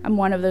learn, I'm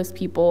one of those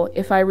people.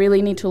 If I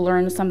really need to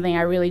learn something,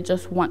 I really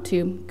just want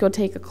to go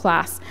take a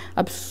class,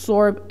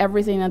 absorb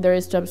everything that there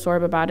is to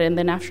absorb about it, and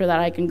then after that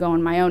I can go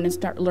on my own and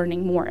start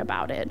learning more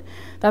about it.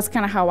 That's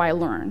kind of how I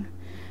learn.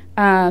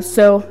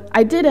 So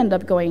I did end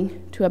up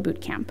going to a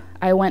boot camp.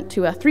 I went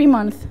to a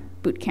 3-month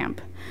boot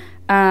camp.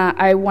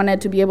 I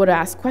wanted to be able to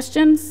ask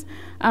questions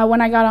when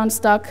I got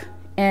stuck,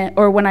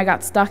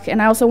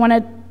 and I also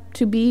wanted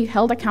to be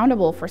held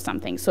accountable for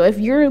something. So if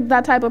you're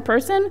that type of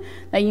person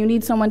that you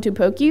need someone to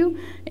poke you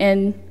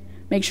and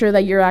make sure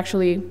that you're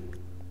actually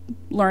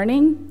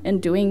learning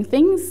and doing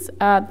things,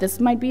 this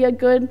might be a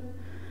good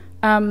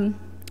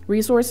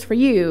resource for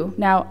you.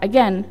 Now,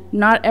 again,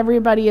 not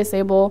everybody is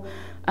able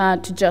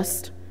to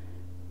just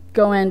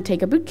go and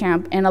take a boot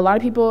camp, and a lot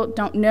of people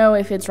don't know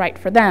if it's right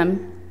for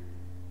them.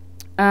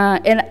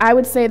 And I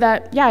would say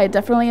that, yeah, it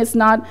definitely is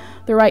not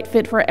the right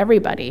fit for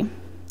everybody.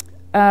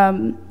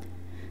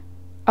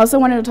 I also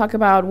wanted to talk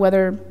about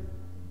whether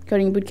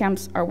coding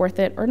bootcamps are worth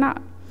it or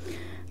not.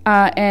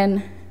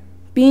 And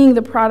being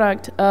the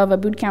product of a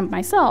bootcamp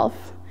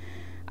myself,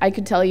 I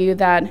could tell you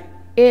that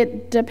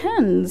it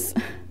depends.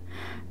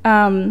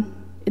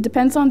 It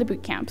depends on the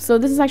bootcamp. So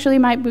this is actually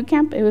my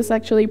bootcamp. It was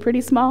actually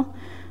pretty small.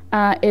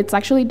 It's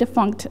actually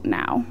defunct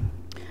now.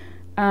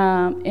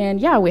 And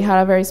yeah, we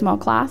had a very small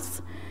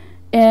class.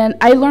 And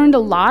I learned a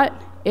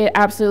lot. It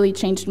absolutely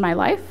changed my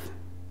life.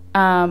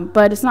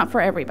 But it's not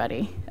for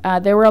everybody.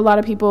 There were a lot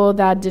of people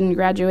that didn't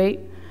graduate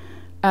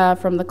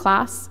from the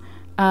class.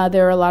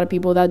 There were a lot of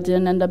people that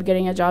didn't end up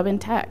getting a job in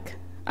tech.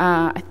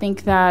 I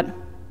think that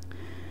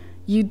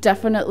you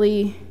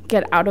definitely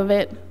get out of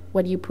it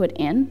what you put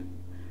in.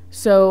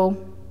 So,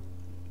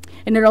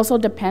 and it also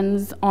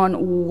depends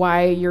on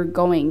why you're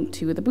going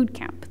to the boot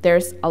camp.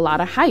 There's a lot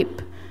of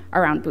hype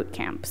around boot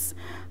camps.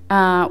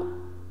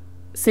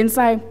 Since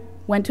I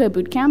went to a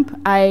boot camp,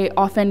 I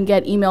often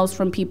get emails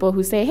from people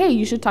who say, hey,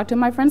 you should talk to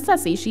my friend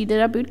Ceci. She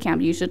did a boot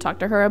camp. You should talk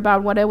to her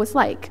about what it was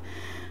like.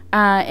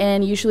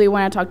 And usually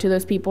when I talk to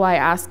those people, I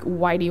ask,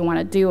 why do you want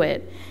to do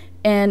it?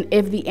 And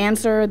if the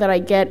answer that I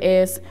get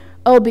is,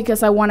 oh,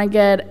 because I want to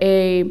get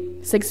a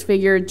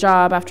 6-figure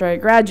job after I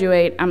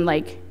graduate, I'm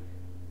like,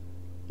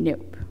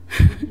 nope.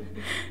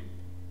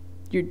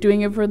 You're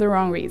doing it for the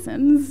wrong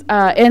reasons.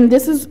 And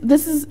this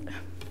is,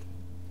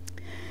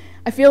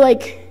 I feel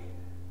like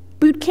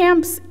boot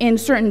camps in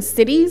certain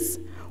cities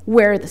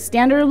where the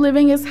standard of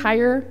living is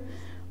higher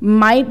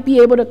might be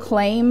able to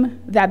claim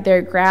that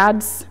their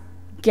grads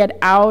get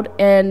out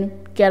and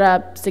get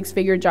a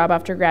 6-figure job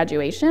after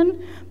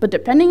graduation. But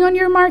depending on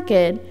your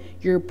market,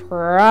 you're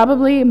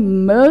probably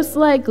most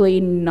likely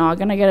not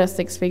gonna get a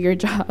 6-figure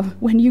job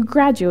when you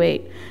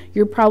graduate.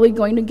 You're probably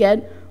going to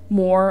get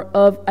more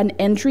of an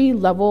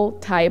entry-level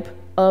type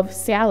of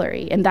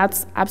salary, and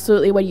that's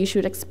absolutely what you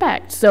should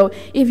expect. So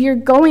if you're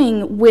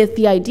going with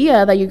the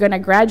idea that you're gonna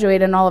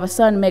graduate and all of a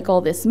sudden make all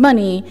this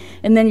money,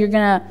 and then you're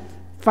gonna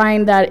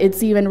find that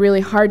it's even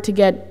really hard to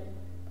get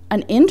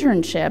an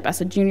internship as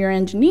a junior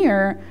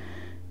engineer,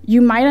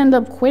 you might end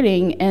up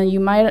quitting, and you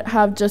might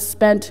have just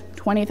spent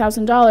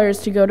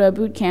 $20,000 to go to a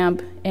boot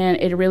camp, and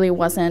it really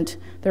wasn't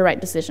the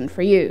right decision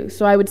for you.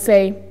 So I would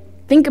say,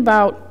 think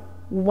about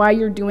why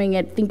you're doing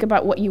it, think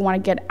about what you want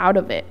to get out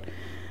of it.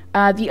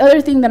 The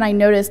other thing that I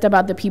noticed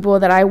about the people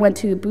that I went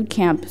to boot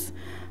camps,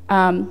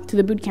 to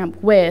the boot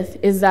camp with,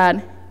 is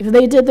that if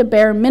they did the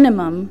bare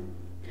minimum,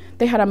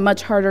 they had a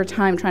much harder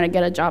time trying to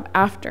get a job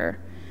after.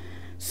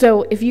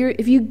 So if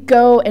you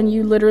go and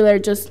you literally are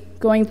just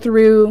going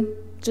through,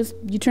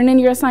 you turn in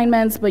your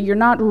assignments, but you're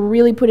not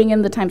really putting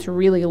in the time to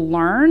really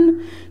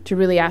learn, to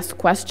really ask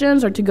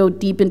questions, or to go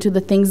deep into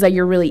the things that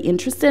you're really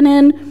interested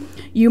in,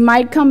 you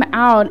might come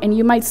out and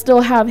you might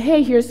still have,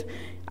 hey,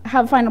 I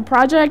have a final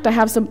project, I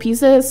have some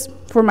pieces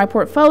for my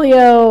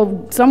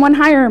portfolio, someone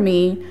hire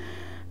me.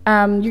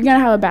 You're gonna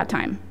have a bad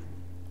time.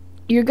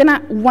 You're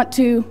gonna want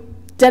to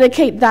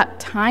dedicate that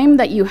time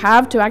that you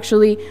have to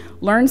actually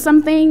learn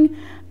something,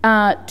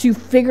 to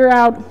figure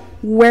out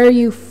where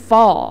you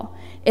fall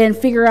and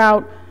figure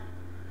out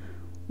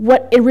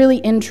what it really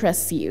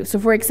interests you. So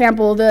for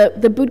example, the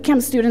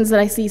bootcamp students that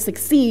I see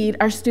succeed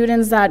are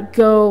students that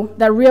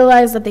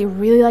realize that they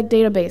really like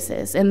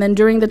databases, and then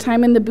during the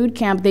time in the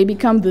bootcamp, they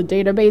become the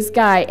database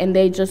guy, and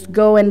they just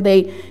go and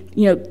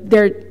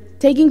they're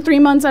taking 3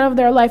 months out of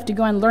their life to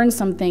go and learn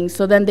something,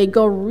 so then they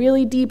go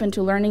really deep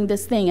into learning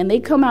this thing, and they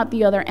come out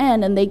the other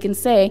end and they can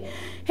say,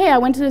 hey, I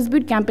went to this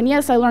bootcamp, and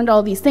yes, I learned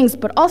all these things,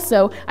 but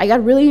also I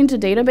got really into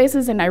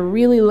databases and I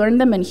really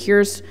learned them, and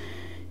here's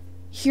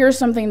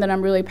something that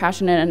I'm really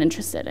passionate and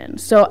interested in.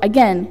 So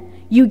again,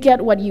 you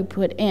get what you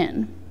put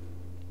in.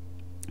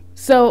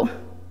 So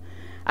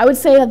I would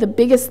say that the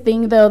biggest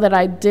thing, though, that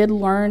I did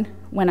learn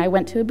when I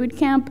went to a boot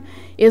camp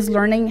is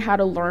learning how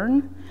to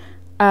learn.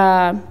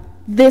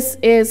 This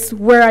is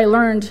where I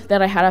learned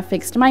that I had a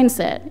fixed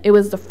mindset. It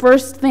was the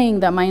first thing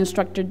that my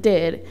instructor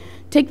did.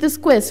 Take this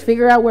quiz,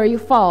 figure out where you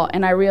fall,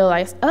 and I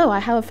realized, oh, I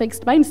have a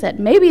fixed mindset.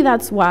 Maybe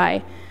that's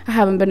why I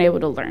haven't been able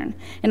to learn.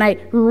 And I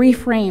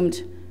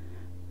reframed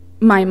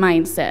my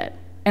mindset,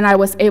 and I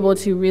was able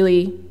to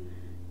really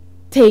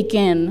take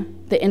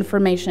in the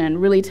information,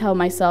 really tell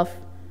myself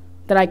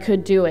that I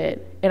could do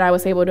it, and I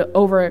was able to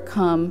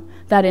overcome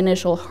that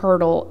initial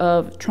hurdle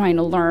of trying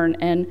to learn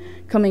and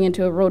coming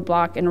into a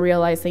roadblock and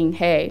realizing,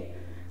 hey,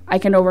 I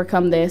can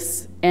overcome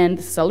this, and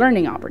this is a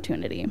learning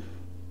opportunity.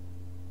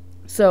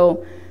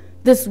 So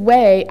this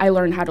way, I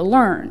learned how to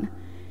learn.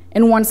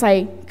 And once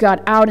I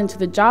got out into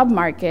the job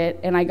market,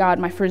 and I got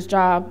my first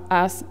job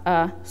as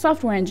a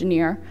software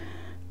engineer,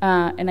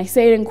 and I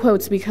say it in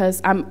quotes because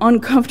I'm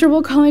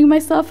uncomfortable calling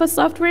myself a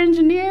software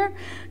engineer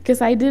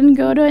because I didn't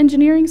go to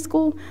engineering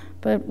school,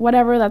 but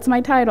whatever, that's my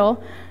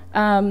title.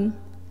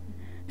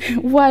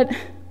 What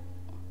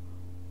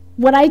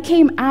I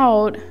came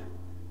out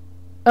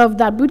of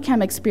that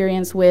bootcamp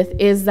experience with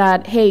is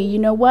that, hey, you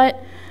know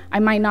what? I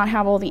might not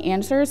have all the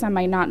answers, I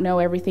might not know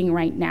everything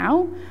right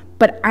now,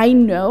 but I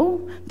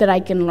know that I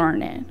can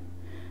learn it.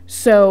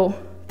 So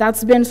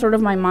that's been sort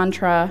of my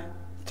mantra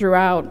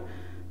throughout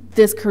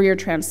this career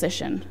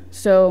transition.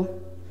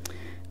 So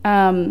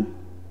I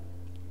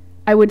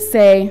would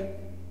say,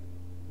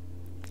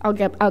 I'll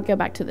get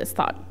back to this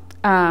thought.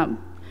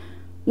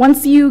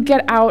 Once you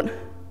get out,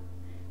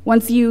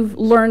 once you've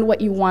learned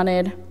what you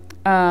wanted,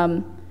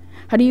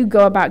 how do you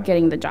go about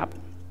getting the job?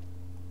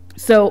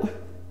 So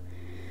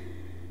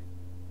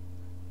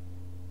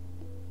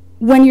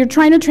when you're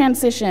trying to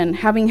transition,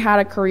 having had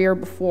a career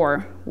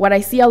before, what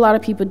I see a lot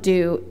of people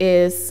do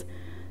is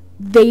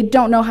they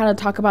don't know how to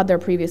talk about their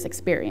previous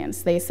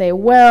experience. They say,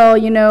 well,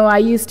 you know, I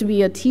used to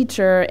be a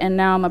teacher and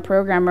now I'm a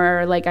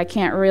programmer. Like, I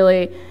can't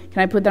really,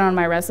 can I put that on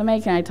my resume?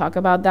 Can I talk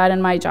about that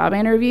in my job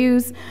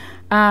interviews?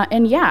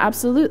 And yeah,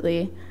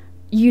 absolutely.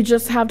 You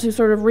just have to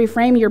sort of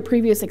reframe your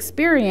previous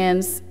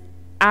experience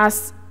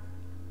as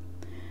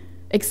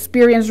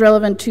experience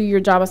relevant to your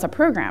job as a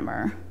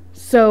programmer.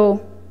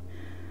 So,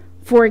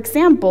 for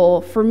example,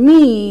 for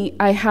me,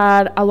 I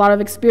had a lot of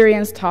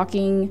experience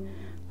talking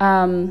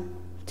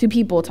to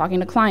people, talking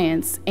to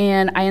clients,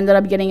 and I ended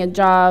up getting a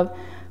job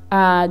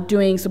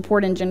doing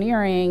support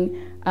engineering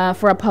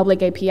for a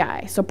public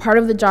API. So part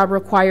of the job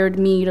required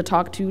me to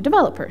talk to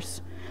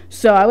developers.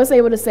 So I was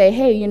able to say,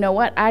 hey, you know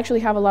what, I actually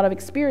have a lot of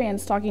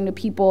experience talking to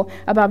people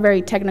about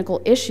very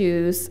technical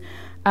issues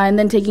and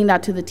then taking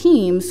that to the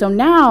team. So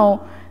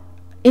now,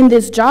 in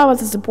this job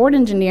as a support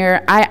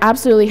engineer, I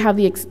absolutely have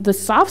the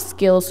soft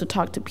skills to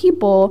talk to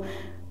people,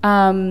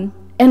 and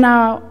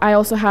now I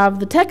also have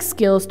the tech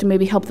skills to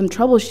maybe help them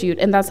troubleshoot,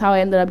 and that's how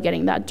I ended up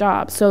getting that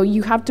job. So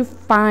you have to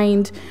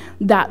find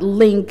that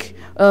link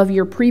of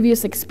your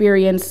previous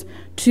experience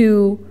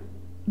to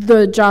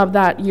the job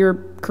that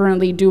you're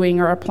currently doing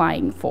or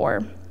applying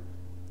for.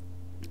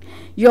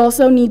 You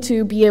also need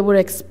to be able to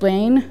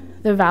explain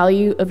the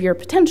value of your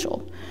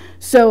potential.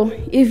 So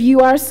if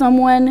you are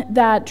someone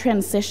that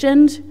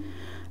transitioned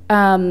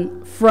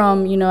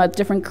from, you know, a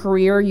different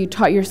career, you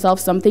taught yourself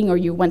something or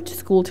you went to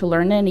school to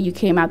learn it and you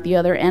came out the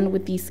other end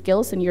with these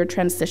skills and you're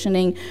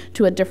transitioning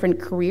to a different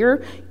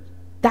career,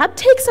 that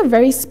takes a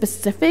very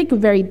specific,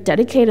 very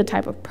dedicated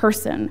type of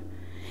person.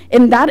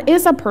 And that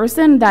is a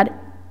person that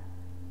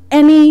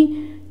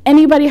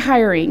anybody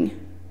hiring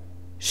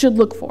should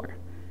look for.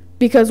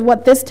 Because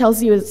what this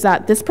tells you is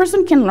that this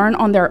person can learn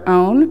on their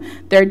own,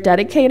 they're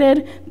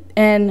dedicated,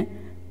 and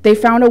they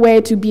found a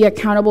way to be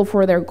accountable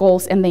for their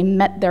goals and they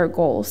met their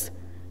goals.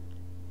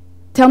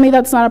 Tell me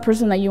that's not a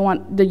person that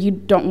you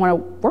don't want to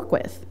work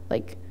with.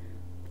 Like,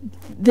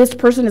 this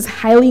person is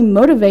highly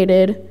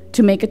motivated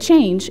to make a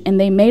change, and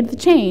they made the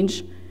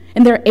change,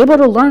 and they're able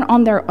to learn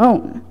on their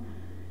own.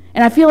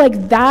 And I feel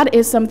like that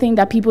is something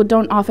that people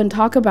don't often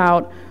talk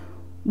about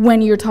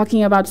when you're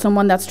talking about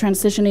someone that's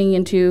transitioning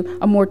into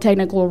a more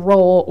technical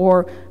role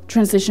or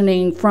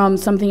transitioning from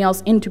something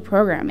else into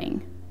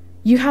programming.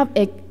 You have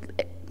a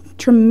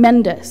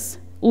tremendous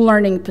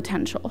learning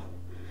potential.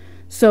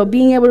 So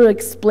being able to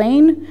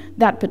explain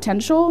that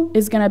potential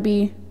is going to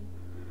be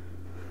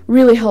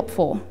really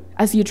helpful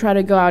as you try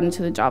to go out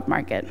into the job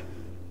market.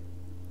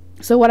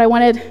 So what I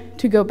wanted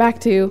to go back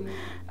to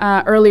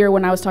earlier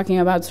when I was talking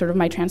about sort of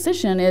my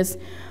transition is,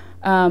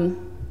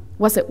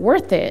 was it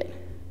worth it?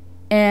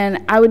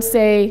 And I would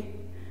say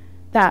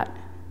that,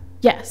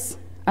 yes,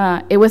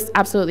 it was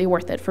absolutely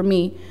worth it for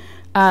me.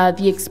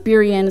 The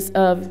experience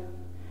of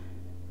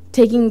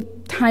taking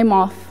time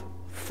off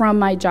from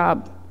my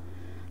job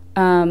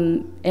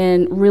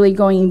and really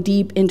going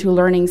deep into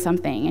learning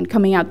something and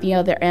coming out the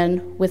other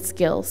end with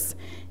skills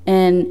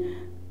and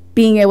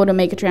being able to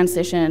make a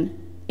transition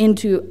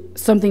into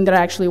something that I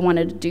actually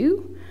wanted to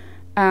do,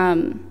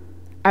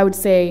 I would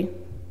say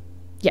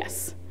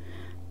yes.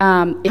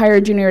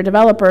 Hire junior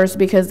developers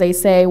because they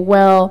say,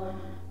 well,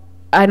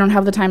 I don't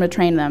have the time to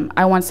train them.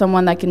 I want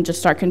someone that can just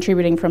start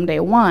contributing from day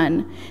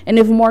one. And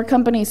if more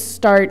companies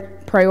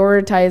start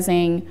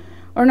prioritizing,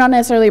 or not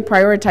necessarily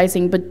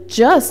prioritizing, but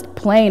just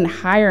plain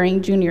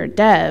hiring junior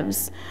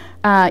devs,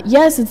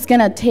 yes, it's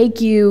going to take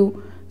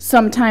you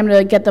some time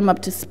to get them up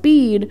to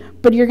speed,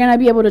 but you're going to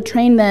be able to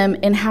train them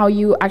in how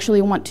you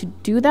actually want to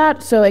do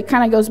that. So it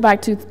kind of goes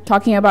back to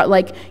talking about,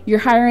 like, you're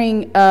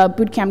hiring a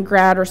bootcamp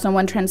grad or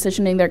someone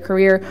transitioning their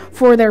career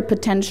for their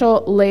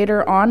potential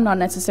later on, not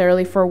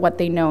necessarily for what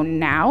they know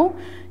now.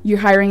 You're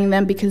hiring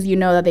them because you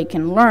know that they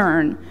can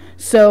learn.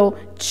 So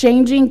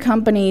changing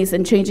companies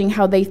and changing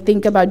how they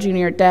think about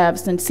junior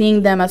devs and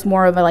seeing them as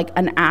more of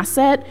an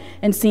asset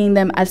and seeing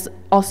them as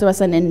also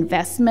as an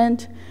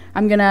investment.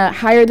 I'm gonna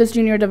hire this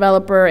junior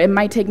developer. It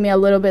might take me a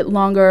little bit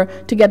longer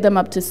to get them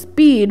up to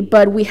speed,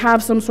 but we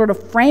have some sort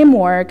of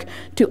framework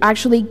to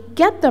actually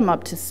get them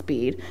up to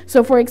speed.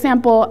 So for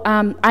example,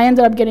 I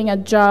ended up getting a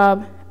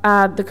job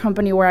at the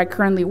company where I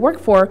currently work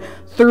for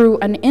through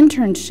an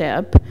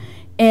internship,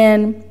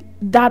 and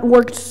that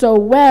worked so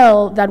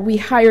well that we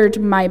hired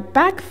my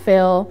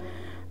backfill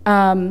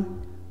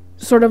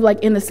sort of like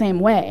in the same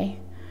way.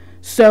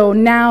 So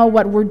now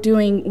what we're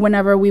doing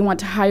whenever we want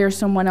to hire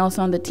someone else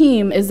on the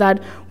team is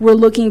that we're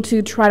looking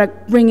to try to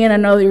bring in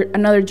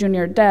another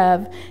junior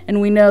dev, and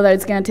we know that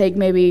it's going to take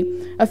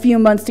maybe a few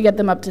months to get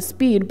them up to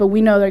speed, but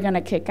we know they're going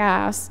to kick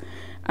ass.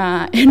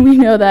 and we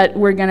know that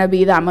we're going to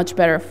be that much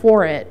better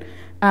for it.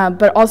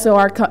 But also,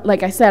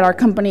 like I said, our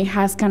company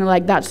has kind of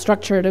like that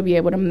structure to be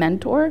able to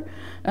mentor.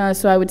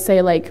 So I would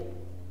say like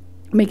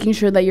making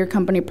sure that your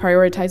company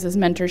prioritizes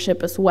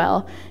mentorship as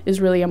well is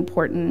really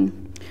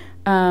important.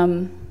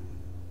 There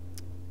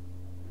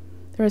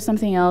was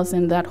something else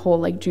in that whole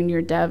like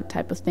junior dev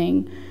type of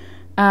thing.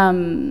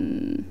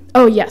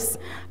 Oh yes,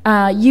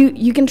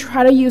 you can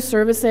try to use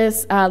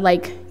services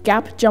like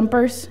gap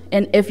jumpers,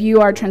 and if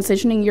you are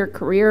transitioning your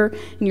career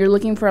and you're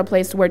looking for a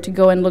place where to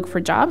go and look for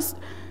jobs,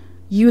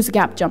 use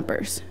gap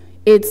jumpers.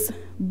 It's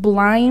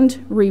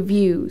blind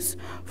reviews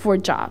for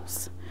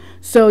jobs.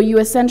 So you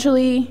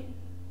essentially,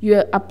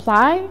 you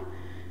apply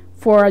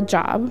for a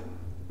job,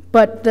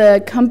 but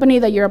the company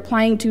that you're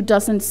applying to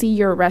doesn't see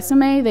your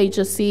resume, they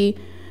just see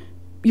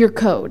your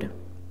code.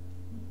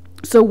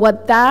 So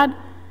what that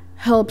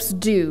helps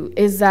do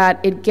is that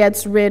it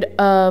gets rid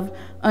of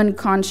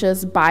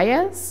unconscious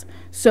bias.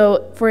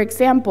 So for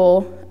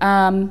example,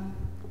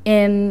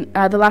 in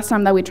the last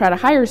time that we tried to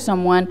hire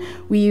someone,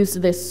 we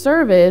used this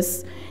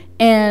service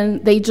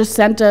and they just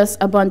sent us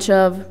a bunch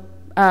of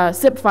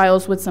zip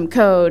files with some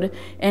code,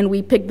 and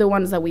we picked the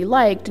ones that we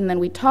liked, and then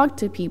we talked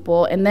to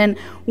people, and then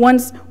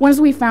once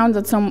we found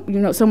that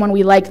someone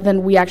we liked,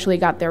 then we actually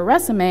got their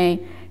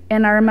resume.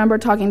 And I remember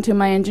talking to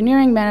my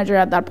engineering manager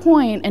at that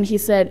point, and he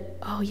said,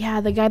 oh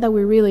yeah, the guy that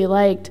we really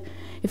liked,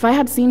 if I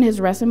had seen his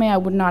resume, I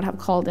would not have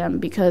called him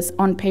because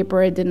on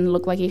paper it didn't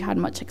look like he had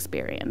much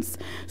experience.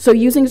 So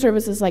using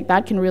services like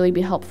that can really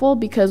be helpful,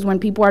 because when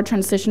people are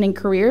transitioning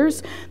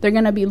careers, they're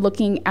gonna be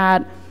looking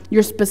at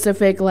your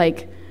specific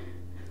like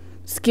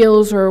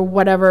skills or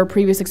whatever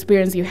previous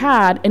experience you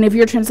had, and if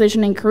you're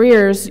transitioning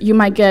careers, you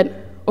might get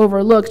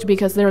overlooked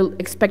because they're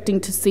expecting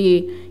to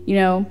see,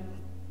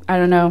 I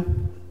don't know,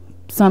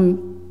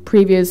 some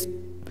previous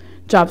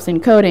jobs in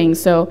coding.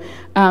 So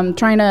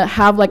trying to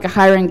have like a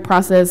hiring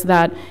process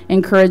that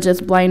encourages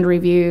blind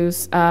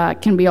reviews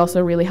can be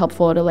also really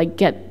helpful to like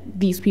get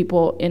these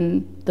people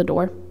in the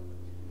door.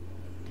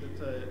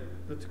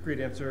 That's a great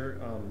answer.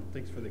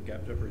 Thanks for the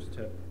gap jumpers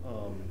tip.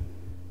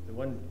 The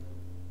one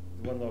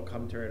little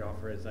commentary I'd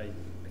offer is I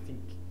think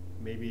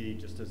maybe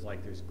just as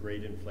like there's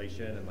grade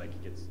inflation and like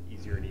it gets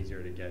easier and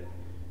easier to get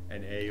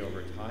an A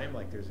over time,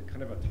 like there's a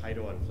kind of a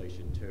title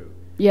inflation too.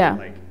 Yeah.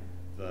 Like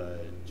the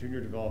junior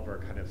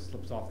developer kind of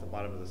slips off the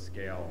bottom of the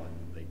scale,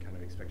 and they kind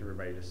of expect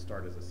everybody to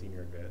start as a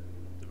senior developer.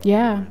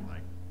 Yeah. And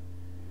like,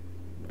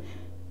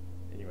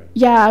 anyway.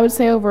 Yeah, I would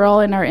say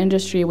overall in our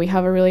industry, we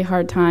have a really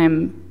hard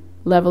time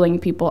leveling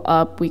people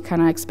up. We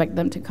kind of expect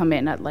them to come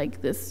in at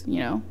like this,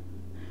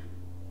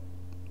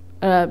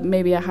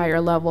 maybe a higher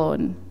level.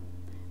 And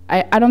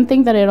I don't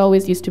think that it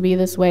always used to be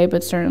this way,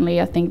 but certainly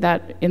I think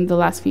that in the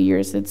last few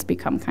years it's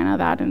become kind of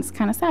that, and it's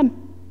kind of sad.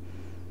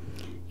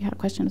 You had a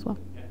question as well.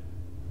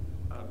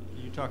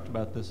 You talked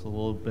about this a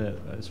little bit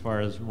as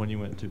far as when you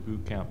went to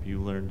boot camp, you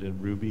learned in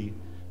Ruby,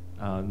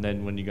 and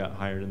then when you got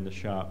hired in the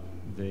shop,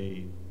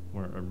 they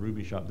weren't a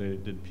Ruby shop, they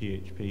did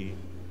PHP.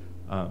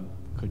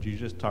 Could you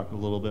just talk a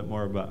little bit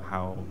more about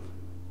how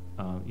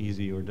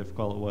easy or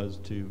difficult it was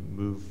to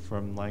move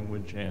from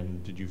language,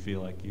 and did you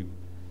feel like you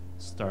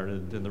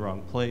started in the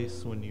wrong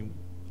place when you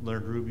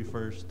learned Ruby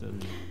first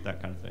and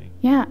that kind of thing?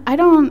 Yeah, I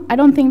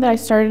don't think that I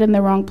started in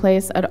the wrong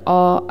place at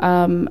all.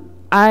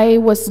 I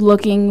was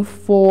looking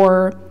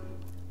for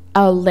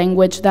a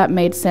language that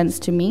made sense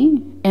to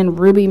me, and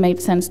Ruby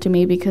made sense to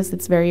me because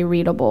it's very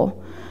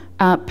readable.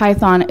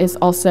 Python is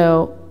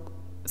also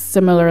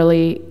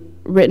similarly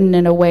written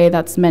in a way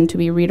that's meant to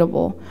be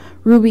readable.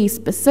 Ruby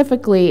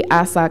specifically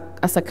as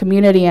a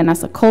community and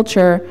as a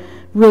culture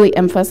really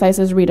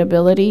emphasizes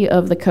readability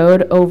of the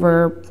code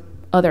over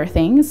other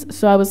things.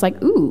 So I was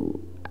like, ooh,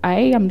 I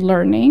am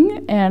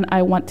learning and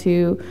I want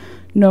to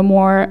know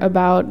more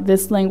about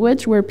this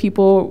language where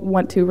people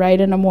want to write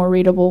in a more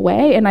readable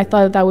way, and I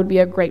thought that would be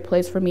a great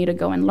place for me to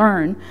go and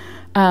learn.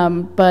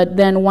 But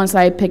then once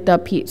I picked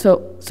up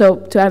so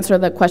to answer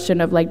the question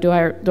of like, do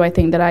I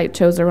think that I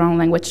chose the wrong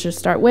language to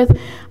start with?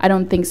 I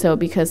don't think so,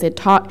 because it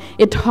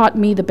taught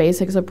me the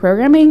basics of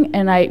programming,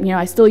 and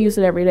I still use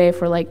it every day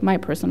for like my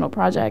personal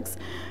projects.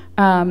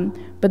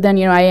 But then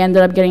I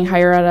ended up getting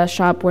hired at a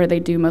shop where they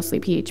do mostly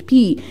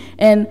PHP.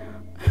 And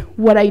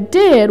what I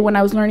did when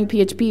I was learning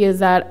PHP is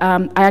that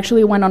I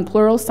actually went on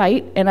Plural's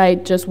site and I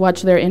just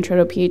watched their intro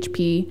to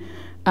PHP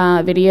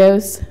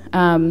videos.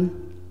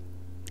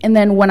 And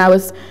then when I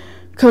was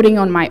coding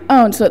on my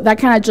own, so that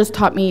kind of just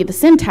taught me the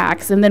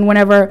syntax. And then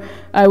whenever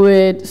I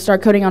would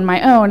start coding on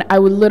my own, I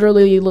would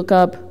literally look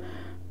up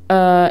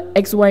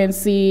X, Y, and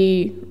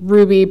Z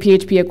Ruby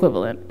PHP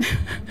equivalent.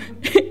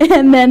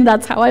 And then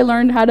that's how I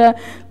learned how to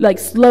like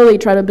slowly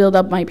try to build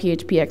up my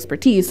PHP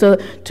expertise. So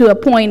to a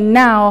point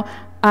now,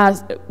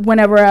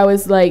 whenever I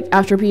was like,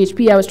 after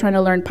PHP, I was trying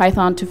to learn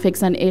Python to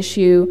fix an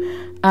issue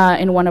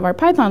in one of our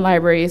Python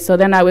libraries. So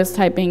then I was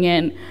typing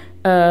in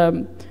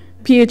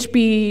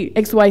PHP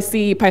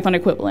XYZ Python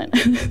equivalent.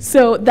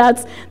 So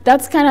that's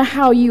kind of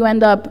how you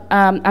end up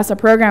as a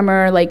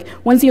programmer. Like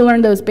once you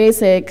learn those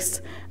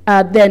basics,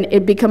 then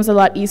it becomes a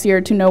lot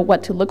easier to know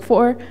what to look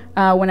for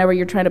whenever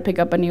you're trying to pick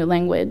up a new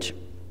language.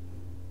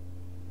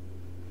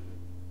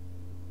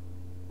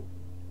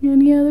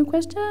 Any other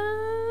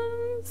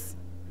questions?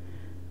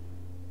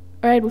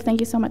 All right, well, thank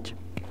you so much.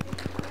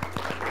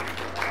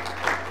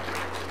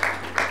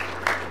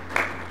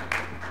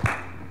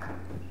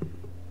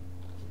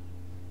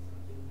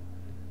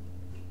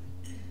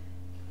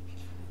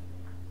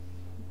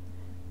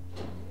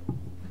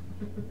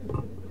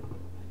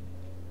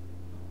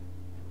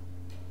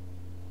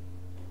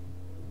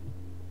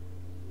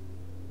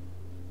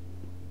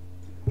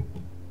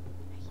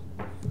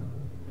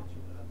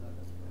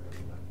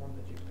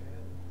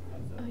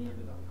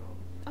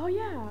 Oh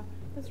yeah,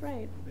 that's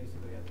right.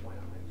 Basically, that's why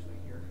I'm actually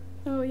here.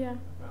 Oh yeah.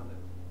 I found it,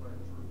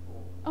 learned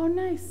Drupal, Oh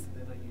nice.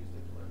 and then I used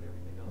it to learn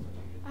everything else I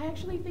needed. I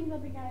actually think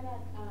that the guy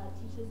that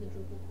teaches the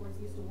Drupal course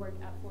used to work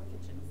at Four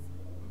Kitchens.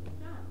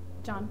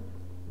 John.